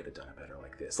 they could have done it better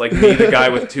like this. Like me, the guy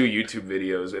with 2 YouTube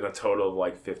videos and a total of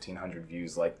like 1,500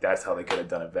 views. Like, that's how they could have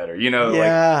done it better, you know?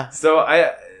 Yeah. Like, so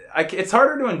it's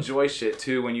harder to enjoy shit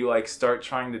too when you like start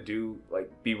trying to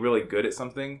be really good at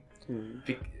something.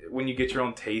 When you get your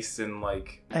own tastes and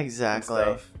like exactly and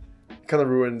stuff. Kind of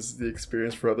ruins the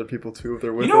experience for other people too if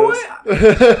they're with us. You know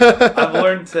what? I've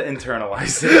learned to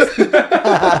internalize it.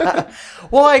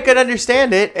 Well, I could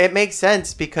understand it. It makes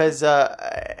sense because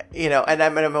and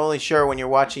I'm only sure when you're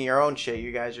watching your own shit,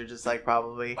 you guys are just like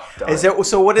probably. Is it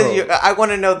so? What is your? I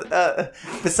want to know.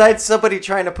 Besides somebody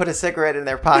trying to put a cigarette in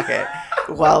their pocket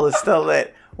while it's still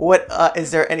lit. What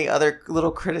is there any other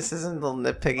little criticism, little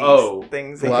nitpicking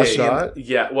things? The last shot?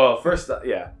 Yeah. Well, first,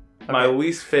 yeah. Okay. My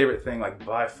least favorite thing, like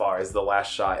by far, is the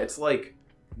last shot. It's like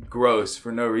gross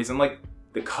for no reason. Like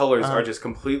the colors are just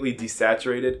completely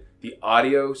desaturated. The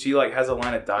audio, she like has a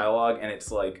line of dialogue, and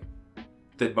it's like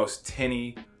the most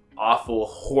tinny, awful,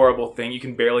 horrible thing. You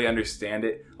can barely understand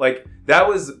it. Like that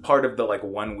was part of the like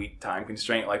 1 week time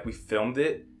constraint. Like we filmed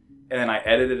it. And then I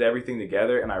edited everything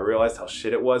together, and I realized how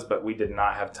shit it was, but we did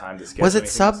not have time to schedule. Was it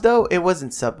sub though? It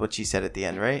wasn't sub what she said at the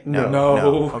end, right?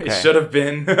 No. Okay. It should have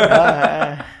been.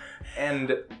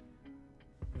 And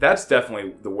that's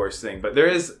definitely the worst thing. But there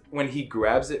is, when he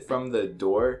grabs it from the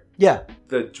door, Yeah.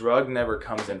 the drug never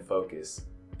comes in focus.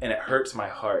 And it hurts my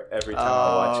heart every time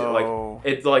I watch it. Like,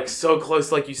 it's like so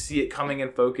close, like you see it coming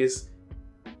in focus,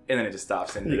 and then it just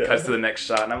stops and it cuts to the next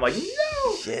shot. And I'm like,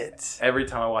 no! Shit. Every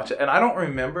time I watch it. And I don't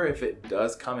remember if it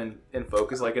does come in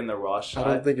focus, like in the raw shot.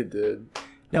 I don't think it did.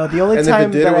 No, the only And if it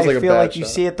time did, that it was I like a feel bad like you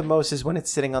shot. see it the most is when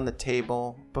it's sitting on the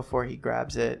table before he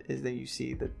grabs it. Is that you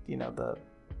see the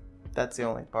that's the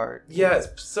only part. Yeah,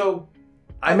 so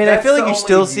I mean, I feel like you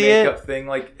still see it. Makeup thing,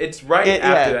 like it's right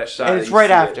after that shot. And it's that you right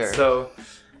see after. It, so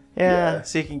yeah,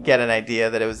 so you can get an idea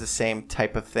that it was the same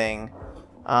type of thing.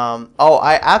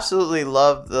 I absolutely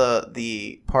love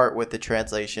the part with the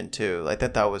translation too. I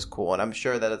thought that was cool, and I'm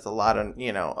sure that it's a lot of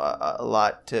a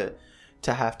lot to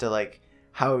have to like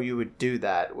how you would do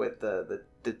that with the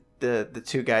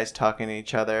two guys talking to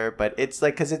each other. But it's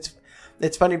like because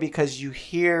it's funny because you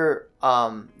hear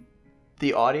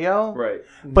the audio, right,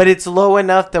 but it's low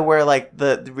enough that where like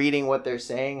the reading what they're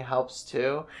saying helps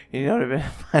too. You know what would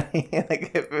have been funny?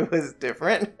 Like if it was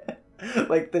different.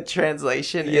 Like the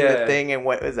translation in the thing and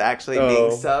what was actually being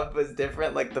subbed was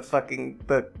different. Like the fucking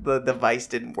the device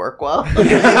didn't work well.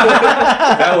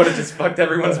 That would have just fucked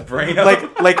everyone's brain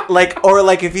up.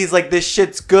 Like if he's like this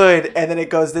shit's good and then it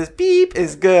goes this beep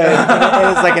is good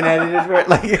and it's like an edited word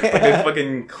like a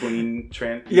fucking clean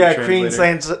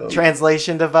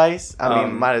translation device. I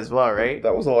mean, might as well, right?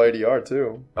 That was all ADR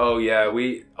too. Oh yeah,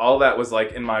 all that was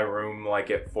like in my room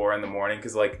like at 4 a.m.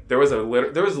 because like there was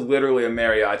literally a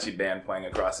mariachi band playing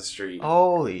across the street.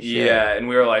 Holy shit. Yeah, and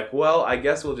we were like, well, I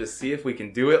guess we'll just see if we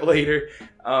can do it later.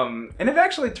 And it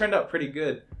actually turned out pretty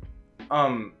good.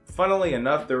 Funnily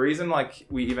enough, the reason like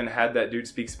we even had that dude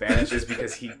speak Spanish is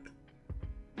because he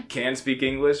can speak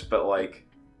English, but like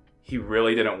he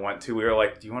really didn't want to. We were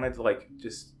like, do you want to like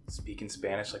just speak in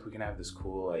Spanish? Like we can have this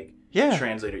cool like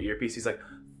translator earpiece. He's like,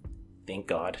 thank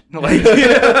God. Like,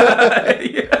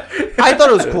 yeah. I thought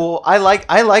it was cool. I like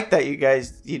that you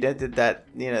guys did that.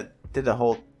 Did the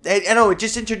whole. I know it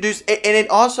just introduced, and it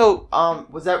also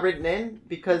was that written in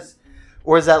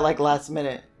or is that like last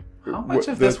minute? How much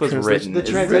of this was written? The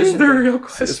translation. Is the real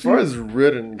question? As far as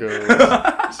written goes,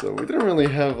 so we didn't really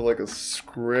have like a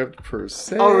script per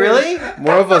se. Oh really?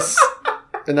 More of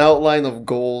an outline of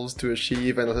goals to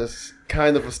achieve and a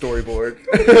kind of a storyboard.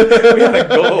 We had a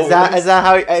goal. Is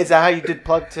that how you did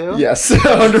Plug 2? Yes,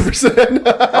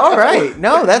 100%. All right,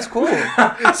 no, that's cool.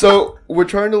 So we're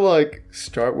trying to like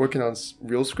start working on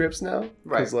real scripts now,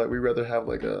 because Right. like we'd rather have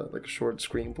like a short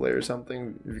screenplay or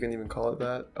something, if you can even call it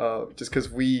that. Just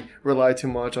because we rely too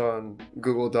much on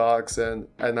Google Docs and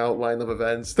an outline of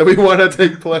events that we want to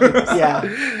take place.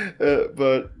 Yeah.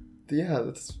 But yeah,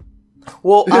 that's.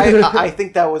 Well, I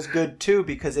think that was good too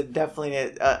because it definitely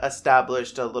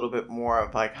established a little bit more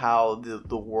of like how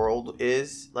the world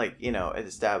is. Like it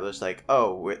established like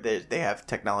they have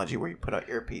technology where you put an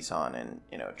earpiece on and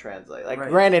translate. Like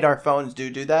granted, our phones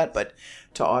do that, but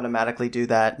to automatically do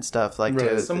that and stuff like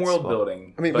some world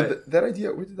building. I mean, but that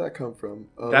idea, where did that come from?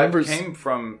 That came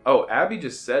from Abby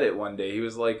just said it one day. He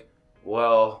was like,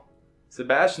 well,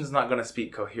 Sebastian's not going to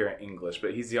speak coherent English,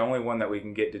 but he's the only one that we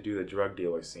can get to do the drug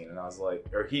dealer scene. And I was like,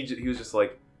 or he was just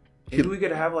like, maybe we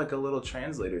could have like a little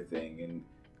translator thing. And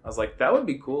I was like, that would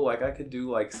be cool. Like I could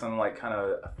do like some like kind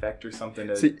of effect or something.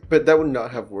 To... See, but that would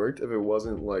not have worked if it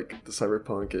wasn't like the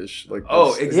cyberpunk-ish. Like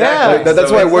exactly. Yeah,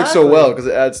 that's why it works so well, because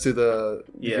it adds to the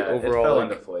overall. It fell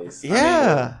into place.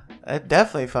 Yeah. It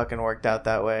definitely fucking worked out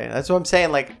that way. That's what I'm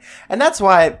saying. Like, and that's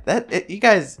why you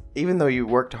guys, even though you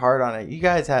worked hard on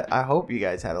it, I hope you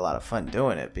guys had a lot of fun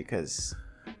doing it because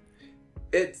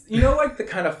it's like the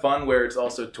kind of fun where it's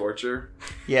also torture.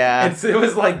 Yeah, it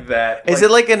was like that. Is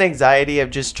it like an anxiety of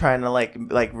just trying to like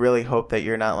really hope that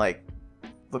you're not like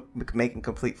making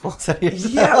complete fools out of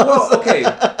yourself? Yeah. Well, okay.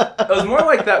 It was more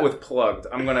like that with Plugged.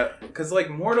 Because like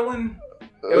Mortalin.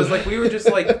 It was like we were just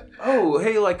like, oh,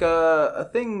 hey, like a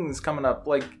thing's coming up.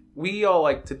 Like we all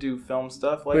like to do film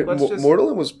stuff. Like let's just.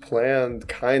 Mortalin was planned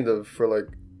kind of for like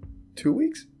 2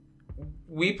 weeks.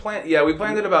 We planned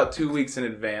it about 2 weeks in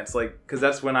advance. Like because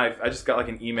that's when I just got like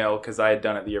an email because I had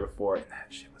done it the year before and that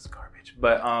shit was garbage.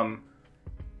 But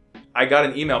I got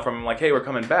an email from him like, hey, we're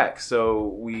coming back.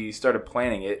 So we started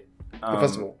planning it. The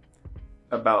festival.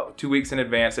 About 2 weeks in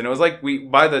advance, and it was like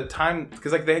by the time,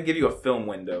 because like they give you a film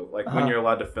window, like when you're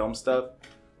allowed to film stuff,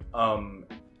 and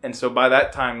so by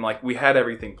that time, like we had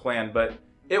everything planned, but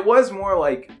it was more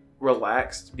like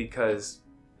relaxed because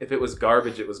if it was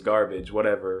garbage, it was garbage,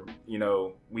 whatever,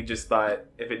 we just thought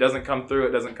if it doesn't come through,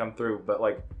 it doesn't come through, but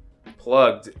like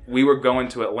Plugged, we were going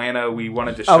to Atlanta. We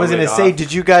wanted to show I was going it to say, off.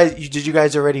 did you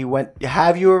guys already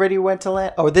have you already went to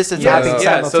Atlanta? Or this is happening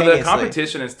Yeah, so simultaneously? the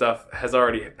competition and stuff has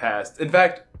already passed. In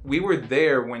fact, we were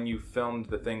there when you filmed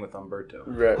the thing with Umberto.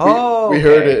 Right. Oh, we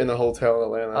heard it in a hotel in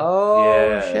Atlanta. Oh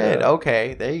Yeah. shit!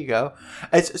 Okay, there you go.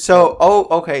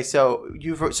 Okay. So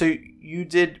you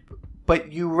did,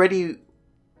 but you already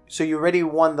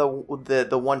won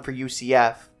the one for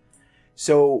UCF.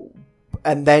 So,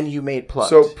 and then you made Plugged.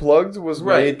 So Plugged was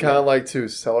Right, made kind of like to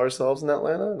sell ourselves in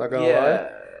Atlanta. Not gonna lie. Yeah.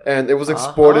 And it was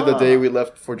exported the day we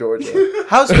left for Georgia.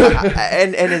 How's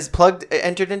and is Plugged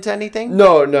entered into anything?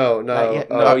 No.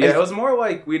 yet. It was more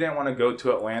like we didn't want to go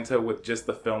to Atlanta with just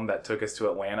the film that took us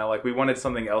to Atlanta. Like we wanted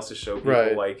something else to show people.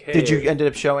 Right. Like, hey, Did you ended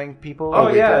up showing people?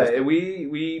 Oh we yeah, did.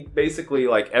 we basically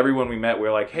like everyone we met. We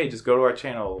were like, hey, just go to our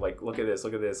channel. Like, look at this.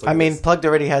 Look at this. I mean, Plugged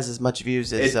already has as much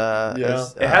views as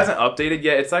it hasn't updated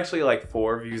yet. It's actually like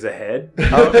 4 views ahead.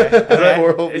 Okay.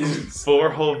 4 whole It's views. 4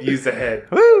 whole views ahead.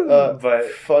 Woo! But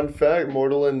Fun fact: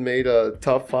 Mortaland made a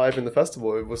top 5 in the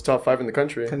festival. It was top 5 in the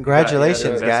country.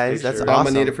 Congratulations, Yeah, guys! Best That's Picture. awesome.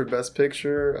 Nominated for Best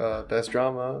Picture, Best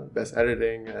Drama, Best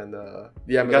Editing, and the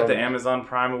we Amazon. got the Amazon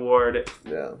Prime Award.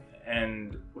 Yeah.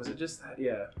 And was it just that?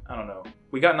 Yeah, I don't know.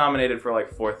 We got nominated for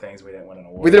like 4 things. We didn't win an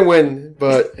award. We didn't win,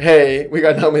 but hey, we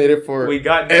got nominated for We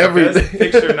got the everything. Best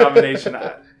Picture nomination.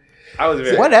 I was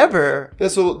very Whatever. Yeah,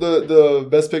 so the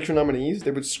Best Picture nominees, they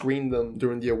would screen them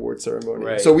during the award ceremony.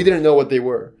 Right. So we didn't know what they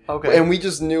were. Okay. And we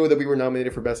just knew that we were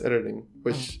nominated for Best Editing.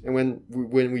 And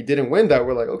when we didn't win that,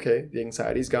 we're like, okay, the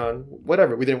anxiety's gone.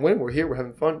 Whatever. We didn't win. We're here. We're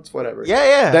having fun. It's whatever.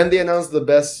 Yeah. Then they announced the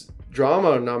Best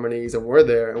Drama nominees, and we're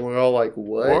there. And we're all like,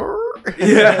 what?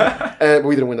 Yeah. And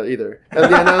we didn't win that either.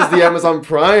 And they announced the Amazon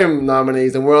Prime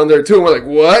nominees, and we're on there too. And we're like,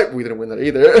 what? We didn't win that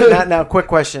either. Now, quick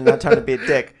question. Not trying to be a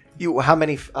dick. How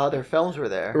many other films were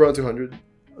there? Around 200.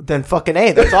 Then fucking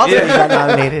A. That's awesome. Yeah. You got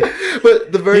nominated.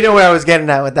 But the very You know where I was getting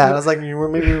at with that? I was like,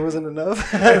 maybe it wasn't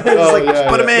enough. I was like, yeah, just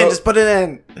put them in. No. Just put it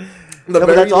in. The No,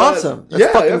 but that's awesome.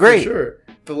 That's fucking great. For sure.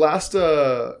 The last,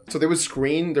 so they would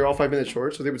screen, they're all 5 minutes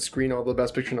short, so they would screen all the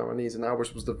Best Picture nominees, and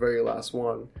ours was the very last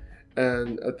one.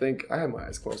 And I think, I had my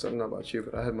eyes closed. I don't know about you,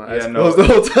 but I had my eyes closed the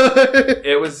whole time.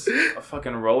 It was a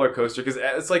fucking roller coaster because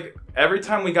it's like every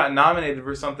time we got nominated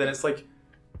for something, it's like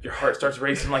your heart starts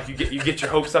racing. Like you get your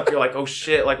hopes up. You're like, oh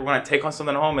shit, like we're gonna take on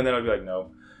something home, and then it would be like,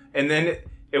 no, and then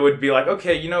it would be like,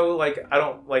 okay,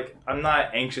 like I'm not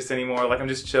anxious anymore. Like I'm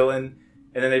just chilling,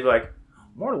 and then they'd be like,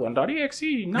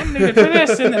 Mortaland.exe nominated for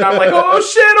this, and then I'm like, oh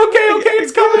shit, okay,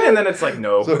 it's coming, and then it's like,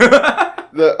 no. So,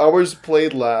 ours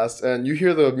played last, and you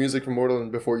hear the music from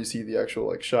Mortaland before you see the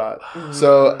actual shot.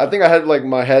 So I think I had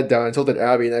my head down and tilted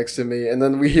Abby next to me, and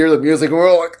then we hear the music, and we're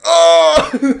all like, oh!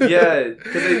 Yeah,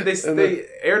 because they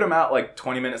aired them out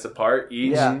 20 minutes apart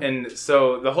each, and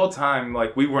so the whole time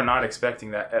we were not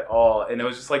expecting that at all, and it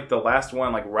was just the last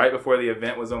one right before the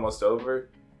event was almost over,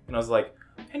 and I was like,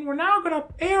 and we're now gonna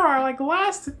air our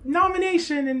last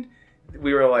nomination, and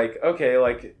we were like,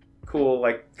 okay, cool,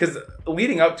 because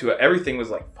leading up to it, everything was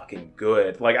fucking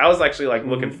good. I was actually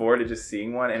looking forward to just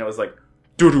seeing one, and it was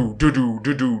doo doo doo doo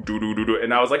doo doo doo doo doo,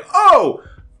 and I was like, oh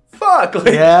fuck,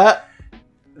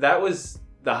 that was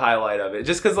the highlight of it,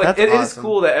 just because it awesome. is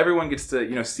cool that everyone gets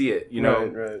to see it,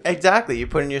 Right. Exactly. You're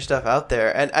putting your stuff out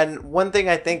there. And one thing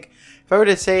I think, if I were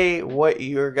to say what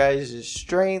your guys'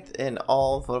 strength in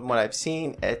all of what I've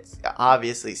seen, it's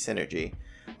obviously synergy.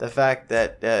 The fact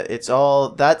that it's all,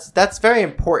 that's very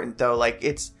important though.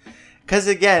 It's, because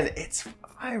again, it's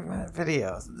 5-minute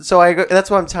videos. So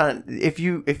that's what I'm telling. If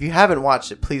you haven't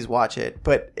watched it, please watch it.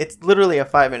 But it's literally a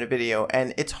 5-minute video,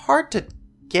 and it's hard to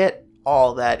get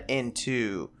all that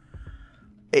into.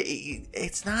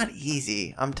 It's not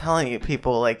easy. I'm telling you,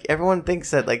 people. Everyone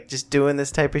thinks that just doing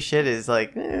this type of shit is you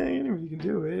can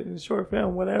do it in a short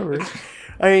film, whatever.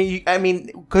 I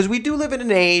mean, because we do live in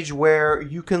an age where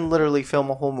you can literally film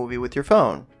a whole movie with your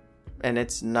phone, and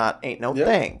it's ain't no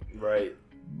thing. Right.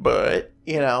 But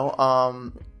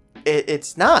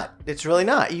it's not. It's really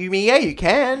not. You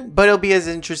can, but it'll be as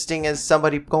interesting as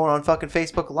somebody going on fucking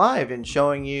Facebook Live and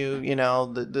showing you,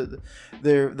 that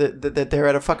they're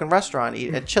at a fucking restaurant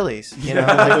at Chili's. Who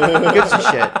gives a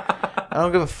shit? I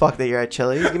don't give a fuck that you're at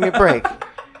Chili's. Give me a break.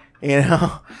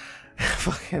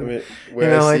 Fucking.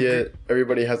 I see it,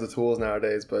 everybody has the tools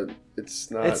nowadays, but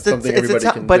it's not something everybody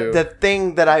can do. But the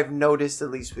thing that I've noticed, at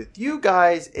least with you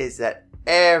guys, is that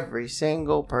every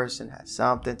single person has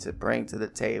something to bring to the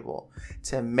table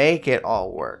to make it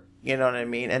all work. You know what I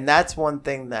mean? And that's one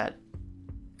thing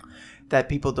that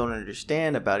people don't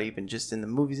understand about, even just in the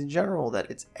movies in general, that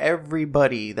it's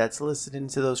everybody that's listening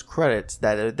to those credits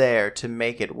that are there to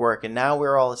make it work. And now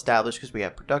we're all established because we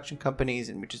have production companies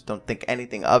and we just don't think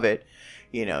anything of it.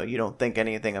 You know, you don't think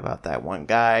anything about that one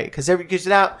guy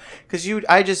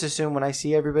I just assume when I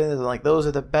see everybody, they're like, those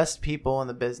are the best people in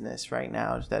the business right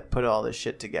now that put all this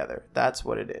shit together. That's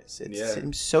what it is. It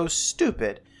seems so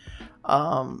stupid.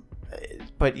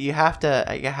 But you have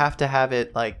to have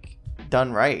it like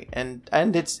done right. And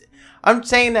I'm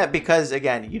saying that because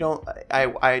again,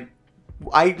 I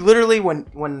literally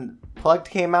when Plugged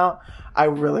came out, I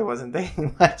really wasn't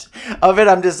thinking much of it.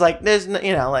 I'm just like, there's no,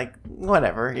 like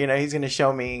whatever, he's going to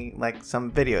show me like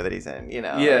some video that he's in,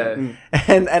 Yeah.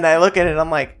 And I look at it, I'm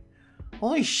like,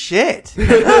 holy shit.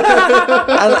 I'm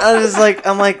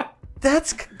like,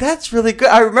 that's really good.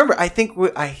 I remember, I'm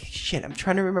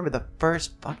trying to remember the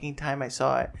first fucking time I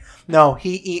saw it. No,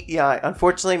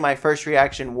 unfortunately my first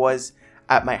reaction was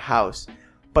at my house,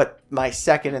 but my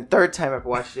second and third time I've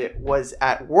watched it was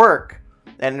at work.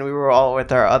 And we were all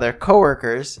with our other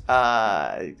coworkers.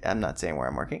 I'm not saying where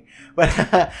I'm working,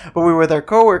 but we were with our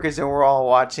coworkers and we're all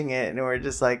watching it, and we're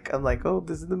just like, I'm like, oh,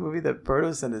 this is the movie that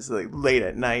Berto sent us like late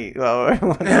at night while we're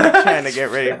trying to get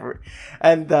ready for,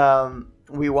 and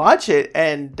we watch it,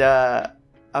 and I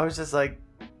was just like,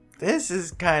 this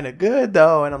is kind of good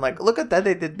though. And I'm like, look at that,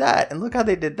 they did that, and look how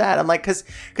they did that. I'm like,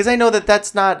 because I know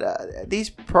that's not these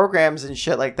programs and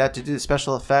shit like that to do the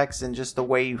special effects and just the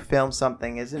way you film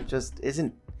something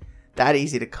isn't that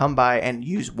easy to come by and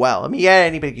use well. I mean, yeah,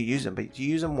 anybody could use them, but you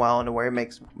use them well in a way it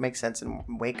makes sense and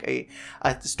make a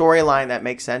storyline that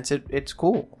makes sense. It's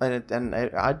cool, and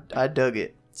I dug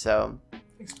it. So,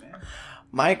 thanks, man.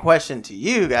 My question to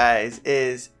you guys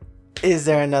is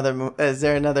there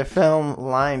another film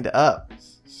lined up?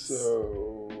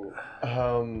 So,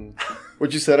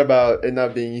 what you said about it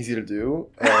not being easy to do,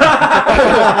 aside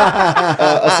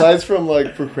from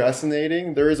like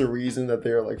procrastinating, there is a reason that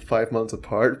they're like 5 months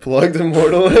apart, Plugged and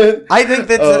Mortal. I think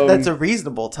that's a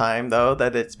reasonable time though,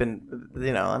 that it's been,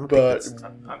 I don't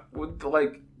think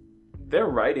like they're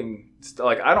writing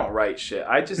like I don't write shit.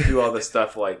 I just do all the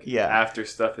stuff like after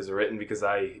stuff is written because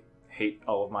I hate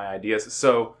all of my ideas.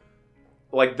 So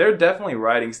like they're definitely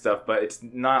writing stuff, but it's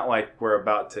not like we're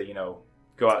about to,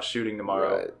 go out shooting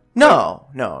tomorrow. Right. No,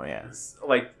 yeah.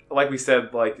 Like we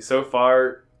said, like so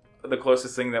far, the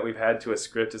closest thing that we've had to a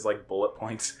script is like bullet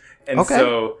points, and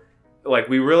so like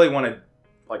we really want to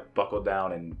like buckle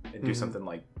down and do something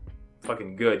like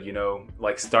fucking good,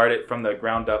 like start it from the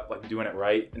ground up, like doing it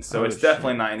right. And so it's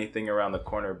definitely not anything around the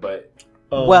corner, but.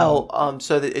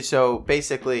 So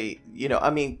basically, I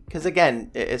mean, because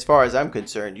again, as far as I'm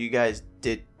concerned, you guys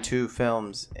did 2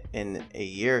 films in a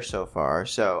year so far,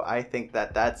 so I think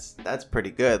that's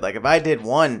pretty good. Like if I did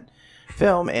 1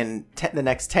 film in the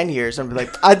next 10 years, I'm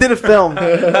like, I did a film.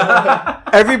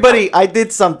 Everybody, I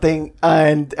did something,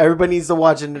 and everybody needs to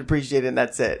watch it and appreciate it, and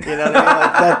that's it. You know what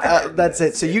I mean? Like that's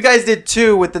it. So you guys did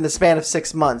 2 within the span of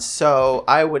 6 months. So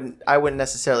I wouldn't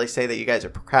necessarily say that you guys are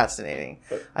procrastinating.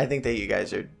 I think that you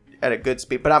guys are at a good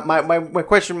speed. But my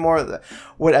question more,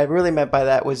 what I really meant by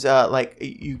that was like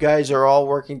you guys are all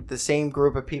working. The same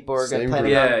group of people are going to plan.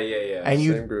 Yeah. And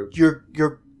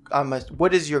you're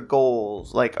what is your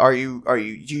goals? Like, do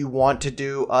you want to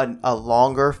do a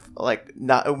longer, like,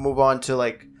 not move on to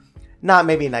like, not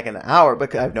maybe like an hour,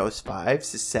 but I know it's 5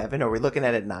 to 7. Are we looking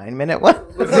at a 9-minute one?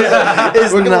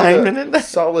 Is 9 minutes?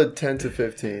 Solid 10 to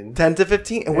 15. 10 to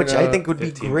 15, which I think would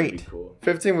be great. Would be cool.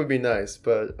 15 would be nice,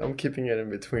 but I'm keeping it in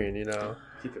between,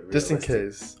 just in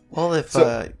case. Well, if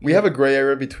we have a gray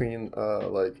area between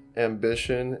like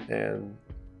ambition and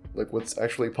like what's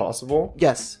actually possible.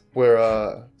 Yes.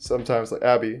 Where sometimes like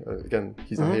Abby, again,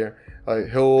 he's not here. Like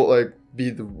he'll like be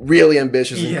the really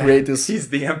ambitious and create this he's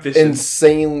the ambitious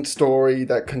insane story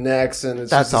that connects and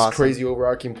it's just this awesome. Crazy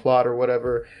overarching plot or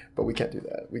whatever. But we can't do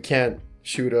that. We can't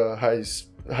shoot a high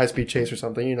speed chase or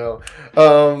something,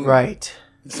 Right.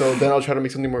 So then I'll try to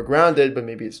make something more grounded, but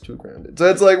maybe it's too grounded. So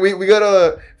it's like we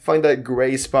gotta find that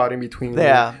gray spot in between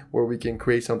where we can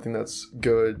create something that's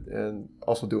good and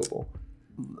also doable.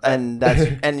 And that's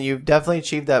and you've definitely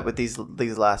achieved that with these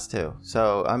last 2.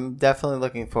 So I'm definitely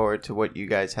looking forward to what you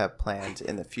guys have planned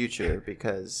in the future,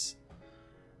 because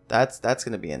that's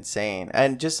gonna be insane.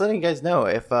 And just letting you guys know,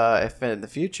 if in the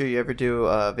future you ever do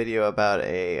a video about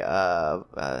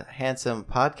a handsome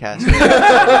podcaster,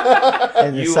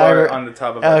 and You are on the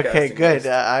top of our okay, casting good. list.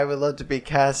 I would love to be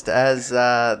cast as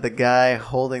the guy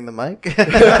holding the mic,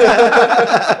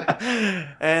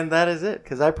 and that is it.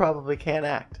 Because I probably can't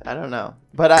act. I don't know,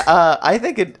 but I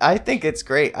think it's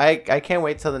great. I can't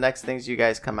wait till the next things you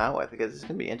guys come out with because it's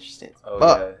gonna be interesting. Oh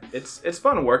yeah, it's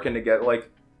fun working together. Like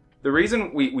the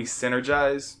reason we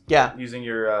synergize, using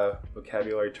your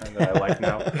vocabulary term that I like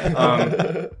now,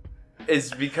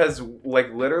 is because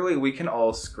like literally we can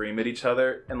all scream at each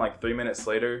other, and like 3 minutes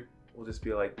later we'll just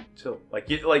be like chill. Like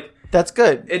that's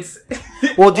good. It's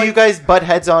well, do you guys butt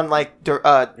heads on like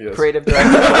Yes. creative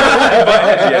direction?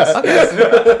 Yes.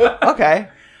 Okay,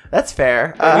 that's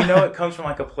fair. And we know it comes from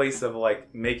like a place of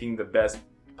like making the best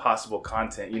possible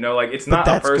content. You know, like it's not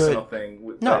a personal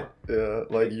thing. No. Yeah,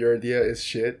 like your idea is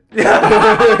shit.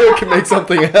 Can make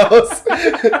something else.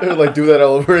 Or like do that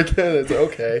all over again. It's like,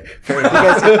 okay. Fair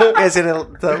enough. You guys at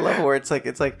the level where it's like,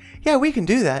 yeah, we can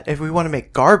do that if we want to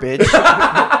make garbage.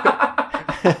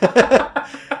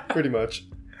 Pretty much.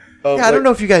 Yeah, I don't know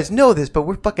if you guys know this, but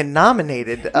we're fucking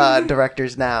nominated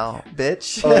directors now,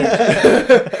 bitch.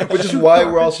 Which is why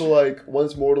we're also like,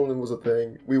 once Mortal was a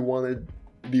thing, we wanted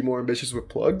to be more ambitious with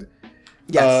Plugged.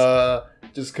 Yes.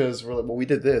 Just because we're like, well, we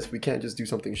did this, we can't just do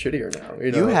something shittier now.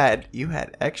 You know? You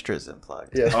had extras in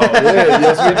Plugged. Yes, we did.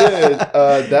 Yes, we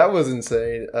did. That was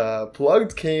insane.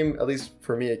 Plugged came, at least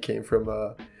for me, it came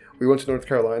from. We went to North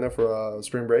Carolina for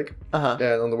spring break, and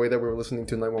on the way there, we were listening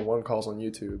to 911 calls on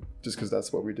YouTube, just because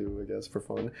that's what we do, I guess, for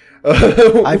fun.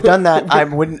 I've done that.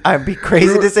 I'd be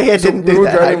crazy to say I didn't do that. We were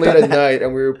driving late at night,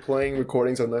 and we were playing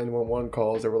recordings of 911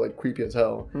 calls that were like creepy as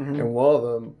hell. Mm-hmm. And one of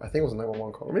them, I think it was a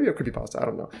 911 call, or maybe a creepypasta, I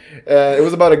don't know. It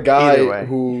was about a guy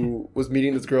who was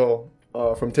meeting this girl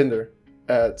from Tinder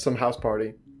at some house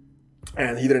party,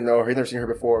 and he didn't know her. He'd never seen her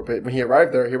before. But when he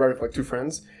arrived there, he arrived with like 2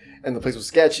 friends, and the place was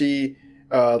sketchy.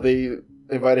 They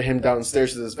invited him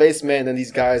downstairs to this basement, and then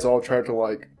these guys all tried to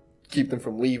like keep them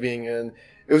from leaving, and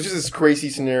it was just this crazy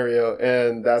scenario,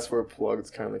 and that's where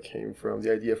Plugged kind of came from,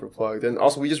 the idea for Plugged. And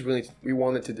also we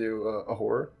wanted to do a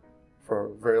horror for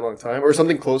a very long time, or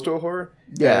something close to a horror.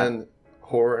 Yeah. And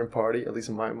horror and party, at least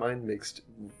in my mind, mixed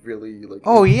really like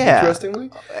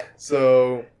interestingly.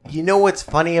 So you know what's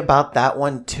funny about that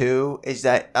one too is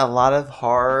that a lot of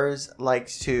horrors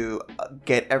likes to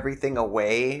get everything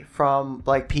away from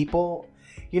like people.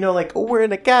 You know, like, oh, we're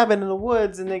in a cabin in the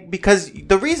woods, and because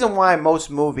the reason why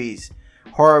most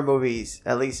horror movies,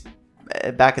 at least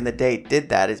back in the day, did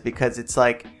that is because it's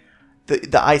like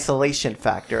the isolation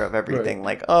factor of everything. Right.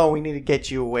 Like, oh, we need to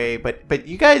get you away, but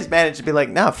you guys managed to be like,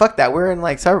 nah, fuck that. We're in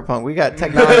like Cyberpunk. We got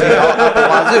technology all up the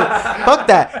wazoo. Fuck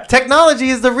that. Technology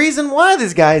is the reason why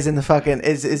this guy's in the fucking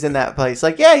is in that place.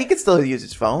 Like, yeah, he could still use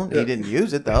his phone. Yeah. He didn't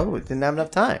use it though. It didn't have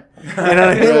enough time. You know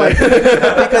what I mean? Like,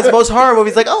 because most horror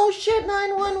movies like, oh shit,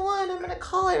 911. I'm gonna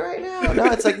call it right now. No,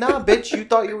 it's like, nah, bitch. You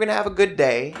thought you were gonna have a good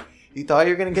day. You thought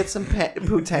you were going to get some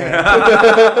poutine.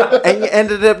 And you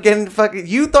ended up getting fucking...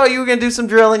 You thought you were going to do some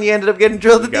drill, and you ended up getting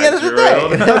drilled at the end of the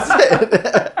day. That's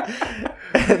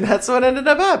it. And that's what ended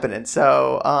up happening.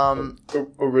 So...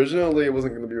 originally, it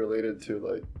wasn't going to be related to,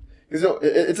 like... Because, you know,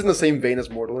 it's in the same vein as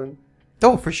Mortal.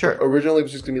 Oh, for sure. Originally, it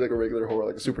was just going to be like a regular horror,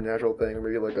 like a supernatural thing, or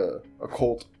maybe like a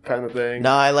cult kind of thing.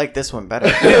 No, I like this one better.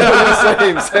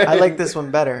 Same. I like this one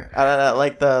better. I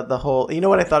like the whole... You know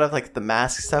what I thought of? Like the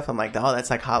mask stuff? I'm like, oh, that's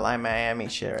like Hotline Miami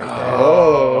shit right there.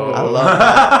 Oh. I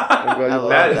love that.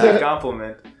 That is a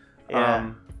compliment.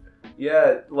 Yeah.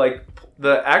 Yeah, like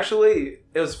actually,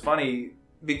 it was funny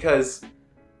because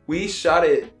we shot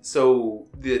it. So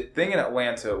the thing in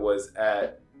Atlanta was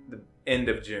at end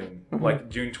of June, like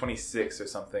June 26th or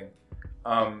something,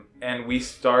 and we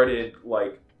started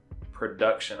like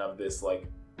production of this like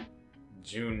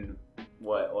June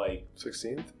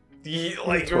 16th,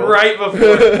 like 12th. Right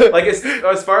before, like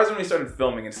as far as when we started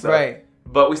filming and stuff, right?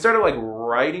 But we started like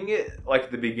writing it like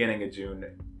the beginning of June,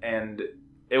 and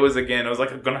it was like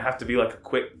gonna have to be like a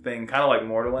quick thing, kind of like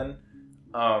Mortalin,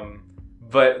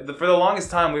 but for the longest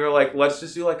time we were like, let's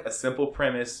just do like a simple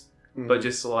premise, but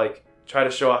just like try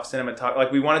to show off cinematography.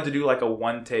 Like we wanted to do like a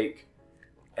one take,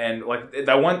 and like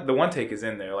the one take is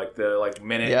in there, like the like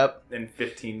minute and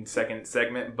 15-second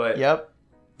segment. But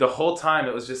the whole time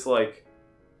it was just like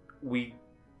we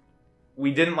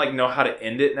didn't like know how to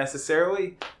end it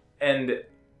necessarily. And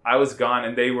I was gone,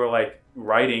 and they were like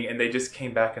writing, and they just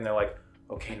came back, and they're like,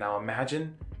 okay, now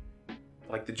imagine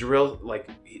like the drill, like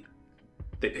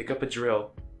they pick up a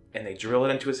drill. And they drill it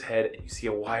into his head, and you see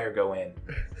a wire go in.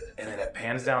 And then it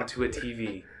pans down to a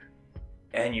TV.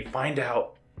 And you find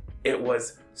out it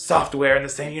was software in the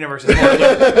same universe as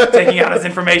Morgan taking out his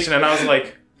information. And I was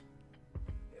like,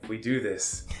 if we do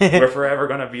this, we're forever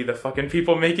going to be the fucking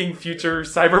people making future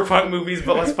cyberpunk movies,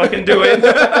 but let's fucking do it.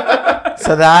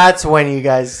 So that's when you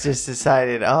guys just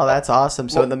decided, oh, that's awesome.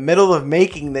 So in the middle of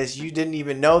making this, you didn't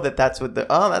even know that that's what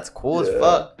that's cool as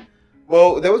fuck.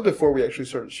 Well, that was before we actually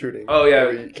started shooting. Oh, yeah.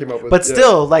 We came up with, but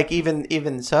still, like,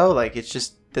 even so, like, it's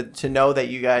just to know that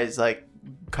you guys, like,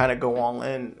 kind of go all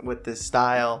in with this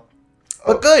style.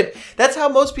 But good. That's how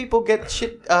most people get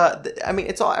shit. I mean,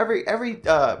 it's all every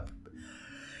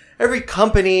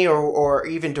company or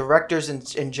even directors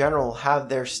in general have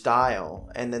their style,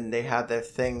 and then they have their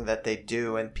thing that they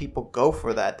do, and people go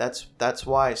for that. That's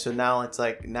why. So now it's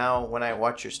like, now when I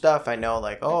watch your stuff, I know,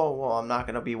 like, oh, well, I'm not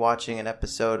gonna be watching an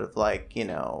episode of, like, you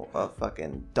know, a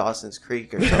fucking Dawson's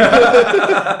Creek or something,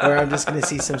 where I'm just gonna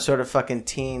see some sort of fucking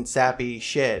teen sappy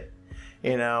shit.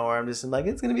 You know, or I'm just like,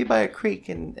 it's going to be by a creek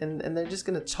and they're just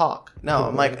going to talk. No,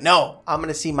 I'm like, no, I'm going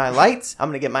to see my lights. I'm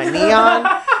going to get my neon.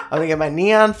 I'm going to get my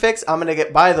neon fixed. I'm going to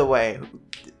get, by the way,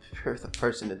 the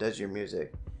person that does your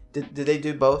music, did they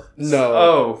do both? No.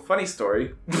 Oh, funny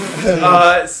story.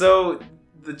 So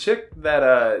the chick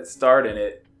that starred in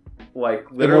it, like,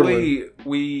 literally,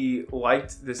 we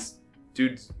liked this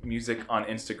dude's music on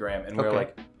Instagram, and we were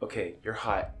like, okay, you're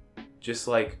hot. Just,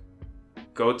 like,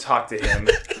 go talk to him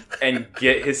and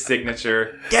get his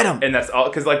signature. Get him. And that's all.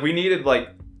 Because, like, we needed, like,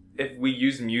 if we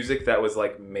used music that was,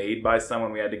 like, made by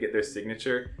someone, we had to get their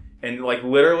signature. And, like,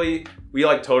 literally, we,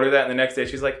 like, told her that. And the next day,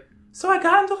 she's like, so I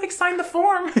got him to, like, sign the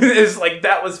form. It's like,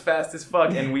 that was fast as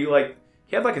fuck. And we, like,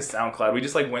 he had, like, a SoundCloud. We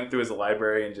just, like, went through his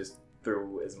library and just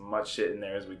threw as much shit in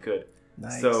there as we could.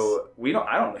 Nice. So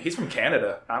I don't know. He's from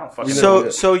Canada. I don't fucking know.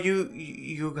 So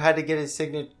you had to get his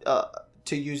signature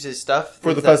to use his stuff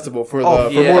for the festival, for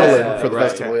Morland, for the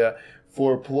festival, okay. yeah.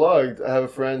 For Plugged, I have a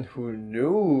friend who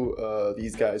knew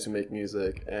these guys who make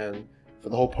music, and for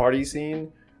the whole party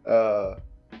scene, a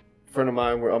friend of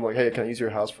mine, where I'm like, hey, can I use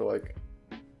your house for, like,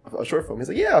 a short film? He's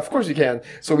like, yeah, of course you can.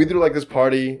 So we threw, like, this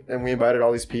party, and we invited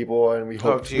all these people, and we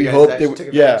hoped they would,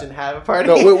 and have a party.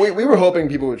 No, we were hoping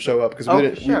people would show up because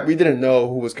we didn't know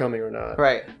who was coming or not.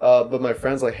 Right. But my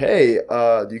friend's like, hey,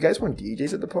 do you guys want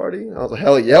DJs at the party? And I was like,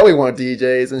 hell yeah, we want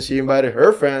DJs. And she invited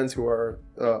her friends who are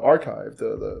archived,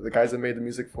 the guys that made the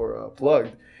music for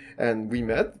Plugged, and we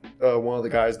met one of the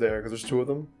guys there because there's two of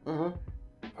them. Mm-hmm.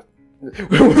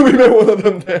 We met one of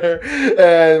them there,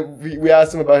 and we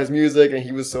asked him about his music, and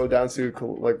he was so down to,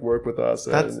 like, work with us.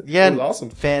 And it was awesome,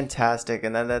 fantastic.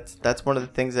 And then that's one of the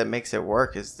things that makes it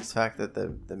work, is the fact that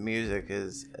the music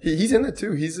is. He's in it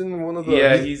too. He's in one of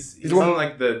the. He's on,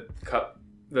 like, the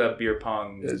beer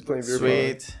pong. Yeah, he's playing beer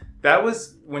pong. That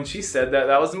was, when she said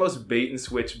that was the most bait and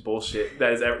switch bullshit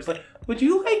that has ever. It's like, would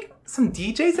you like some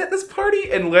DJs at this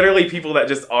party? And literally people that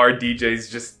just are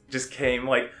DJs just came.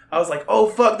 Like, I was like, oh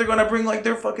fuck, they're gonna bring, like,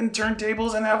 their fucking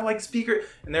turntables and have, like, speaker.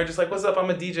 And they're just like, what's up? I'm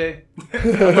a DJ.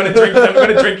 I'm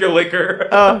gonna drink your liquor.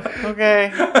 Oh,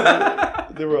 okay.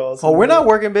 They were awesome. Oh, we're not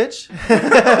working, bitch.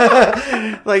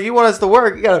 Like, you want us to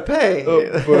work, you gotta pay.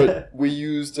 But we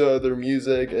used their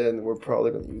music, and we're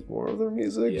probably gonna use more of their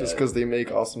music just because they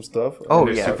make awesome stuff. Oh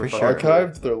yeah, for sure.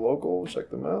 Archived, they're local. Check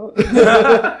them out.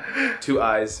 2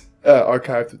 Eyes.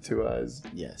 Archived with 2 Eyes.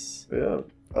 Yes. Yeah.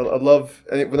 I love,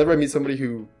 and whenever I meet somebody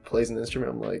who plays an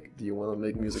instrument, I'm like, do you want to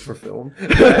make music for film?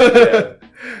 Yeah.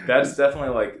 That's definitely,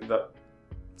 like, the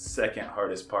second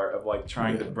hardest part of, like,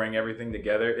 trying to bring everything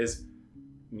together is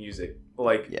music.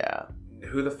 Like,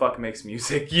 who the fuck makes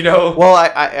music, you know? Well,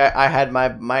 I had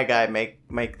my guy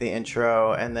make the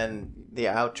intro and then the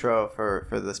outro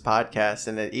for this podcast,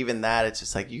 and even that, it's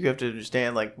just like, you have to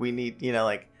understand, like, we need, you know,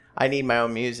 like, I need my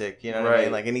own music, you know what I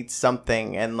mean? Like, I need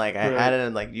something, and, like, I had it,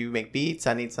 and, like, you make beats,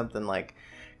 I need something, like,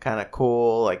 kind of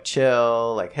cool, like,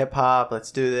 chill, like, hip-hop,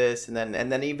 let's do this, and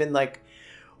then even, like,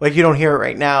 you don't hear it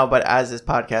right now, but as this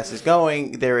podcast is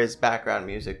going, there is background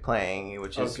music playing,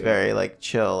 which is very, like,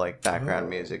 chill, like, background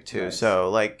music, too. Nice. So,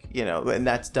 like, you know, and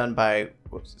that's done by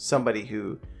somebody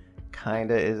who kind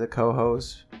of is a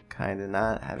co-host, kind of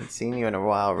not. Haven't seen you in a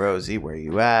while, Rosie. Where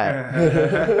you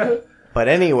at? But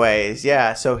anyways,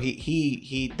 yeah, so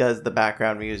he does the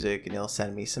background music, and he'll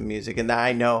send me some music, and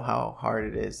I know how hard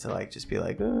it is to, like, just be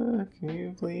like, can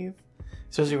you please?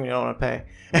 Especially when you don't want to pay.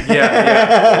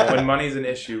 Yeah. When money's an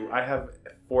issue, I have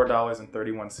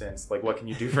 $4.31. Like, what can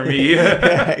you do for me?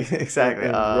 Yeah, exactly.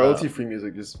 Royalty-free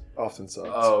music just often sucks.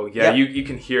 Oh yeah, you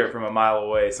can hear it from a mile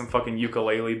away. Some fucking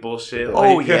ukulele bullshit.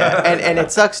 Oh yeah, and it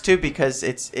sucks too because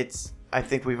it's. I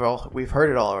think we've heard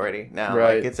it all already now.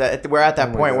 Right. Like we're at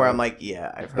that point where I'm like, yeah,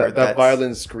 I've heard that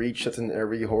violin screech that's in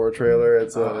every horror trailer.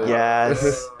 It's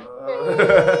yes.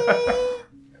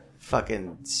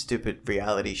 fucking stupid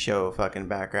reality show fucking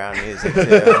background music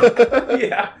too.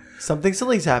 Yeah. Something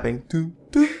silly's happening. Dun,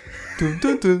 dun, dun,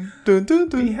 dun, dun, dun, dun,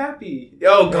 dun. Be happy.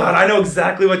 Oh God, I know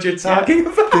exactly what you're talking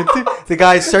about. The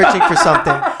guy's searching for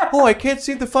something. Oh, I can't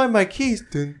seem to find my keys.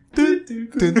 Dun, dun, dun,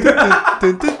 dun, dun,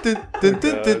 dun, dun, dun,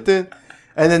 dun, dun, dun.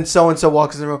 And then so and so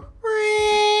walks in the room.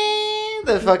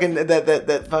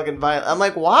 That fucking violent. I'm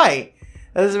like, why?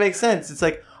 That doesn't make sense. It's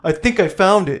like, I think I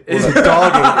found it. It's a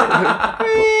dog.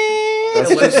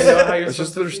 It's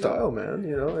just their style, man.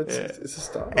 You know, it's a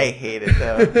style. I hate it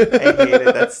though. I hate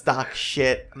it. That's stock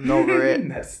shit. I'm over it.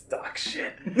 That's stock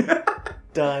shit.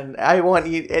 Done. I want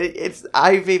you.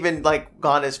 I've even like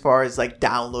gone as far as like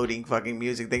downloading fucking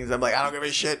music things. I'm like, I don't give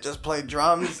a shit. Just play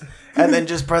drums and then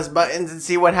just press buttons and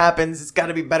see what happens. It's got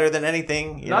to be better than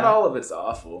anything. Not all of it's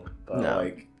awful, but No.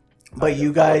 like. But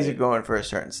you guys are going for a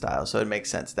certain style, so it makes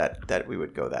sense that we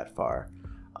would go that far.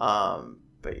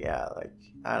 But yeah, like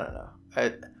I don't know.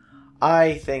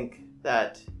 I think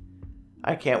that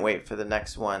I can't wait for the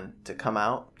next one to come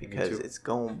out because it's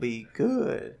gonna be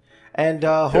good. And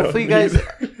hopefully, you guys.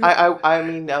 I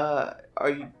mean, are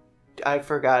you? I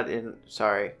forgot.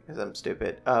 Sorry, because I'm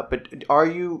stupid. But are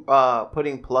you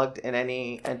entering plugged in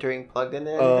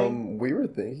anything? We were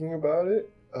thinking about it.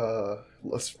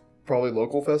 Probably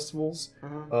local festivals.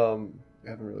 Mm-hmm. We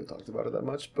haven't really talked about it that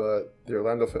much, but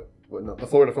the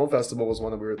Florida Film Festival was one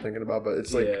that we were thinking about. But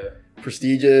it's like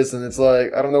prestigious, and it's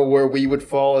like I don't know where we would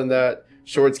fall in that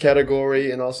shorts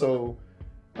category. And also,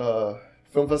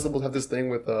 film festivals have this thing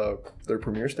with their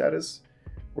premiere status,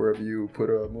 where if you put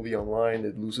a movie online,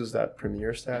 it loses that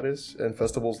premiere status. And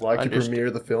festivals like to premiere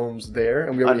the films there,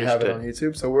 and we already have it on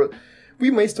YouTube. So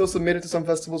we may still submit it to some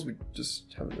festivals. We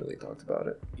just haven't really talked about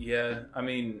it. Yeah, I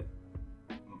mean,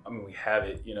 we have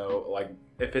it. You know, like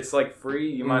if it's like free,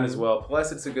 you might as well.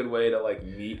 Plus, it's a good way to like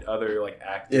meet other like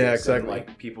actors. Yeah, exactly. And,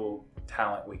 like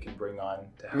talent we can bring on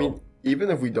to help. I mean,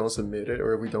 even if we don't submit it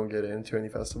or if we don't get into any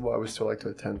festival, I would still like to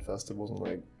attend festivals and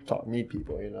like meet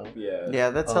people. You know. Yeah.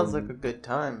 Yeah, that sounds like a good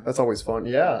time. That's always fun.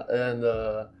 Yeah, and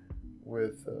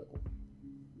with.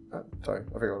 Sorry, I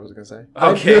forgot what I was going to say.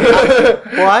 Okay.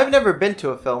 Well, I've never been to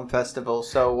a film festival,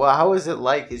 so how is it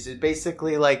like? Is it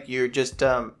basically like you're just,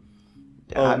 where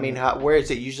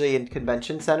is it? Usually in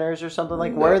convention centers or something?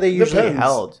 Like, where are they usually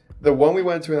held? The one we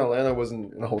went to in Atlanta was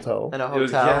in a hotel. In a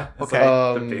hotel? Okay.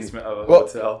 Like the basement of a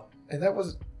hotel. And that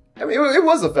was, it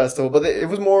was a festival, but it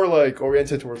was more like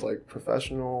oriented towards like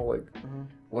professional, like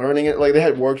learning it. Like they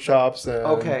had workshops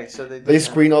and so they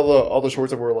screened all the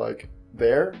shorts that were like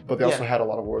there, but they also had a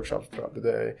lot of workshops throughout the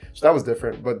day, so that was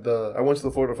different. But I went to the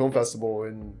Florida Film Festival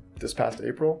in this past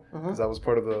April because I was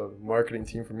part of the marketing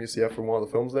team from UCF for one of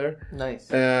the films there. Nice.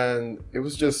 And it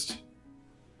was just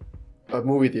a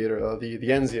movie theater, the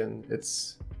Enzian.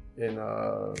 It's in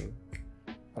I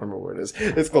don't remember where it is.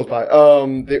 It's close by.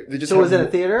 They just was it a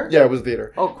theater? Yeah, it was a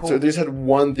theater. Oh, cool. So they just had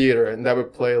one theater, and that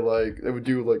would play they would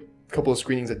do like a couple of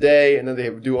screenings a day, and then they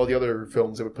would do all the other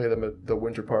films. They would play them at the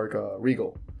Winter Park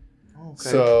Regal.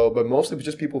 Okay. So, but mostly it was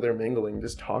just people there mingling,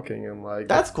 just talking, and like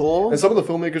that's cool. And some of the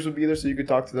filmmakers would be there, so you could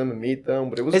talk to them and meet them.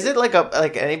 But it was. Is it like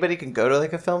anybody can go to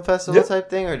like a film festival type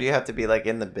thing, or do you have to be like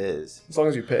in the biz? As long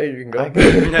as you pay, you can go. I'm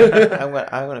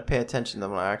gonna pay attention to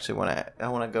them. I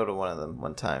want to go to one of them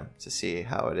one time to see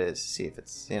how it is, see if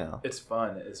it's It's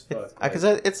fun. It's fun because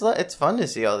it's fun to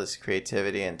see all this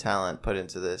creativity and talent put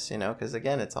into this, because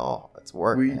again, it's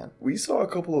work. We saw a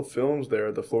couple of films there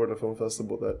at the Florida Film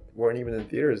Festival that weren't even in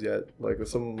theaters yet. Like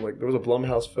there was a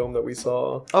Blumhouse film that we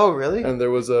saw. Oh, really? And there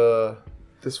was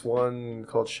this one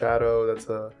called Shadow. That's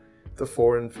the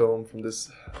foreign film from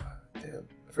this. Damn,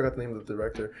 I forgot the name of the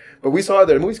director. But we saw it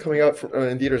there. The movie's coming out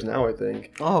in theaters now, I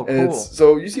think. Oh, and cool.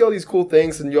 So you see all these cool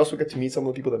things, and you also get to meet some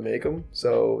of the people that make them.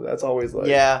 So that's always like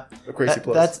a crazy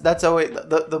plus. That's always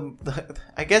the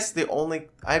I guess the only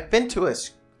I've been to a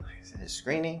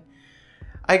screening.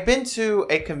 I've been to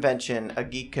a convention, a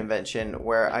geek convention,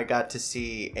 where I got to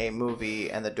see a movie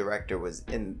and the director was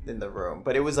in the room.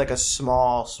 But it was like a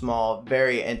small,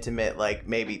 very intimate, like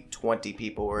maybe 20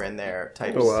 people were in there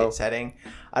type setting.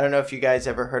 I don't know if you guys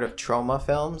ever heard of Trauma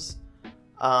films.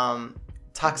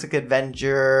 Toxic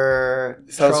Avenger,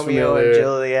 Romeo and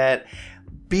Juliet.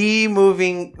 B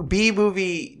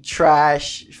movie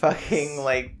trash, fucking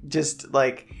like just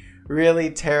like really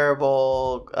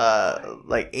terrible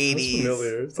like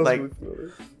 80s like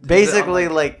basically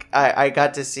like I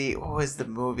got to see what was the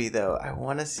movie though. I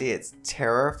want to see it's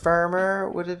Terra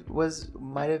Firma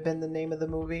might have been the name of the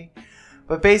movie,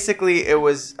 but basically it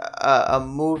was a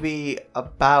movie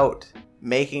about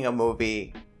making a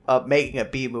movie making a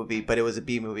B movie, but it was a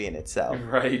B movie in itself.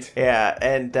 Right. Yeah,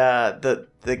 and the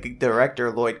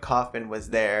director Lloyd Kaufman was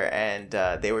there, and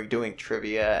they were doing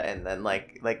trivia, and then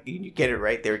like you get it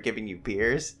right, they were giving you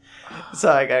beers.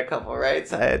 So I got a couple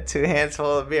rights. I had 2 hands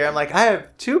full of beer. I'm like, I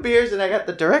have 2 beers, and I got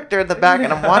the director in the back,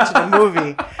 and I'm watching a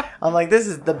movie. I'm like, this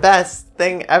is the best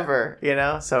thing ever, you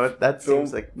know. So that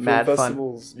seems like mad film fun.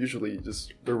 festivals usually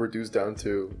they're reduced down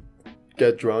to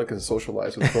get drunk and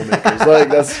socialize with filmmakers. Like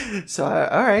that's So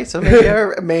all right, so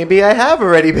maybe I have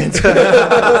already been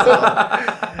to.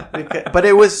 But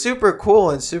it was super cool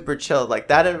and super chill. Like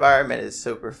that environment is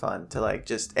super fun to like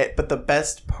just. But the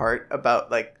best part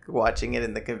about like watching it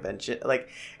in the convention, like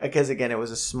because again it was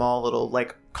a small little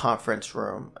like conference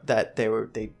room that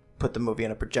they put the movie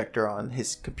on a projector on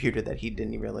his computer that he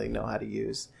didn't really know how to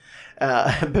use.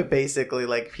 But basically,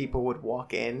 like people would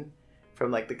walk in from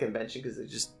like the convention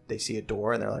because they see a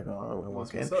door and they're like, oh, I want to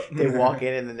walk in. They walk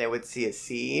in and then they would see a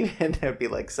scene and there'd be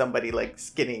like somebody like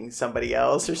skinning somebody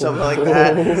else or something like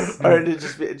that, or it'd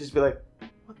just be like,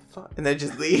 what the fuck, and then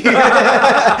just leave. And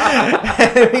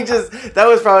that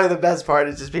was probably the best part.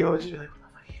 Is just people would just be like, what the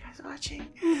fuck are you guys watching?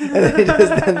 And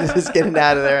then just getting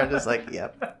out of there and just like,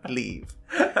 yep, leave.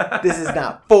 This is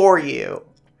not for you.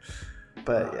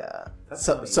 But yeah.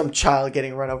 Some child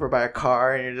getting run over by a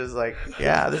car, and you're just like,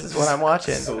 yeah, this is what I'm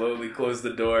watching. Slowly close the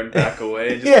door and back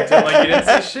away and just pretend like you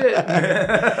didn't see shit.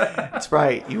 That's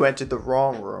right. You entered the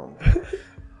wrong room.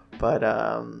 But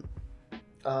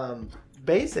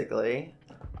basically,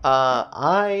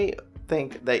 I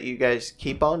think that you guys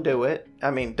keep on doing it.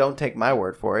 I mean, don't take my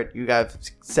word for it. You got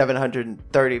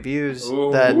 730 views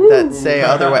that say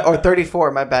otherwise, or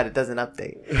 34. My bad. It doesn't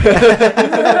update.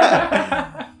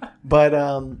 But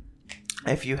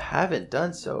if you haven't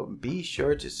done so, be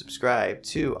sure to subscribe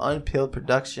to Unpeeled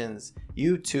Productions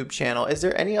YouTube channel. Is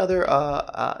there any other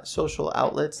social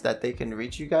outlets that they can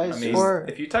reach you guys? I mean, for?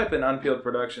 If you type in Unpeeled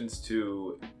Productions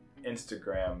to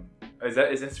Instagram, is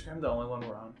Instagram the only one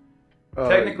we're on?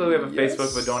 Technically, we have a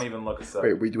Facebook, but don't even look us up.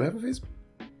 Wait, we do have a Facebook?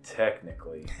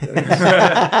 Technically. So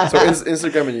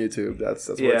Instagram and YouTube, that's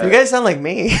what You guys sound like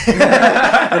me.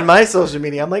 In my social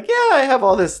media, I'm like, yeah, I have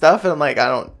all this stuff, and I'm like, I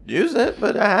don't use it,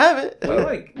 but I have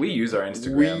it. We use our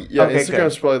Instagram.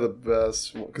 Instagram's probably the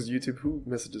best because YouTube, who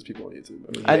messages people on YouTube?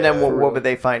 I mean, and then what would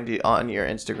they find you on your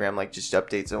Instagram? Like just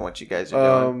updates on what you guys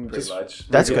are doing? Pretty much.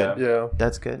 That's good. Yeah.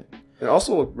 That's good. And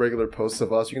also regular posts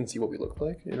of us, you can see what we look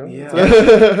like, you know? Yeah.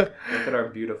 Look at our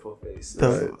beautiful faces.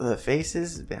 The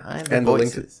faces behind the and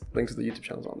voices. The link to the YouTube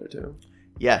channel's on there too.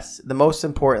 Yes. The most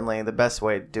importantly, the best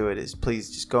way to do it is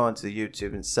please just go onto the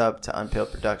YouTube and sub to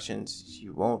Unpeeled Productions.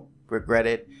 You won't regret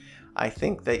it. I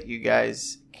think that you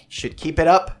guys should keep it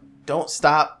up. Don't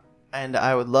stop. And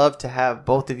I would love to have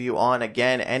both of you on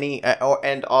again.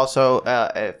 And also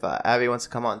if Abby wants to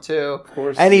come on too. Of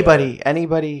course.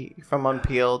 Anybody from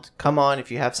Unpeeled, come on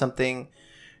if you have something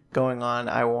going on.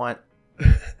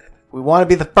 We want to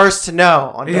be the first to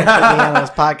know on Don't Kill the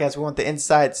Animals podcast. We want the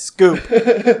inside scoop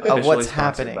of what's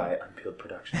happening. By Unpeeled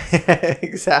Productions.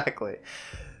 Exactly.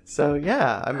 So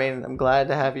yeah, I mean, I'm glad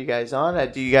to have you guys on.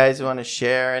 Do you guys want to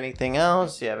share anything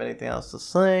else? Do you have anything else to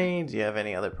say? Do you have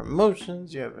any other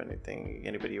promotions? Do you have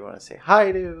anybody you want to say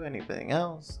hi to? Anything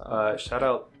else? Shout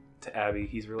out to Abby.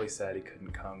 He's really sad he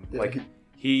couldn't come.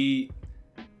 Yeah.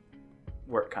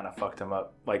 Work kind of fucked him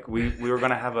up. Like we were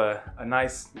gonna have a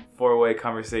nice 4-way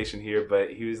conversation here,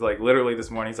 but he was like literally this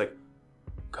morning. He's like,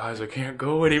 guys, I can't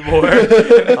go anymore.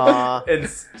 And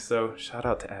so shout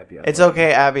out to Abby. It's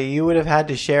okay, Abby. You would have had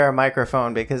to share a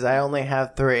microphone because I only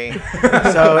have 3.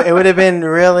 So it would have been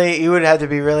you would have to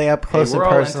be really up close and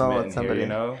personal with somebody. Here,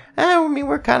 you know? I mean,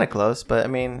 we're kind of close, but I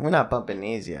mean, we're not bumping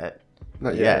knees yet.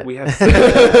 Not yet. We have.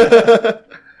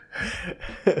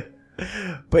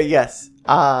 But yes,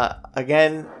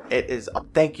 again, it is.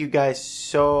 Thank you guys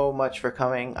so much for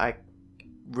coming. I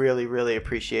really, really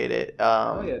appreciate it.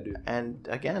 Dude. And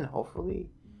again, hopefully,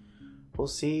 we'll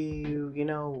see you. You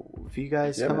know, if you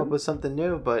guys come up with something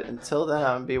new. But until then,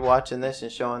 I'm gonna be watching this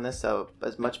and showing this to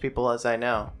as much people as I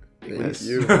know. Thank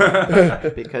you.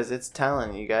 Because it's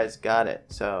talent. You guys got it.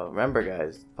 So remember,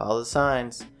 guys, follow the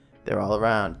signs. They're all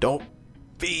around. Don't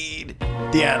feed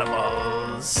the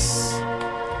animals.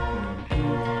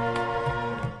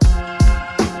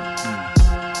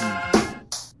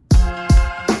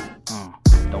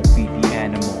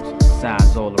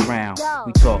 Signs all around.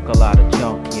 We talk a lot of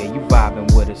junk, yeah, you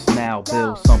vibing with us now.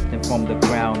 Build something from the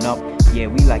ground up. Yeah,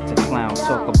 we like to clown,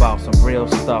 talk about some real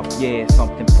stuff, yeah,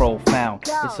 something profound.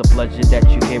 It's a pleasure that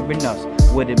you hearing us,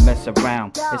 wouldn't mess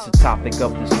around. It's a topic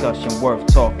of discussion worth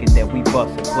talking that we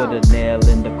bust it, put a nail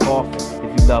in the coffin.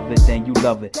 If you love it, then you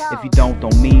love it. If you don't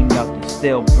mean nothing,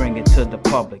 still bring it to the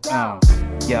public.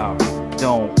 Y'all,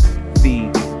 don't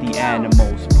feed the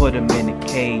animals, put them in a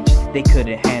cage, they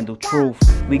couldn't handle truth.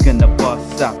 We gonna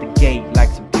bust out the gate like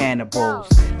some cannibals.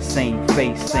 Same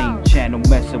face, same channel,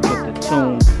 messing with the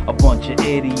tune. A bunch of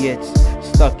idiots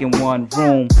stuck in one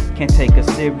room, can't take us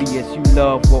serious. You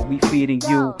love what we feeding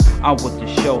you. I'm with the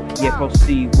show, yeah,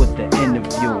 proceed with the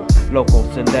interview. Local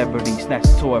celebrity, snatch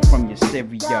a toy from your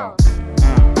cereal.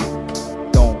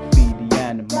 Don't feed the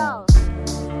animals.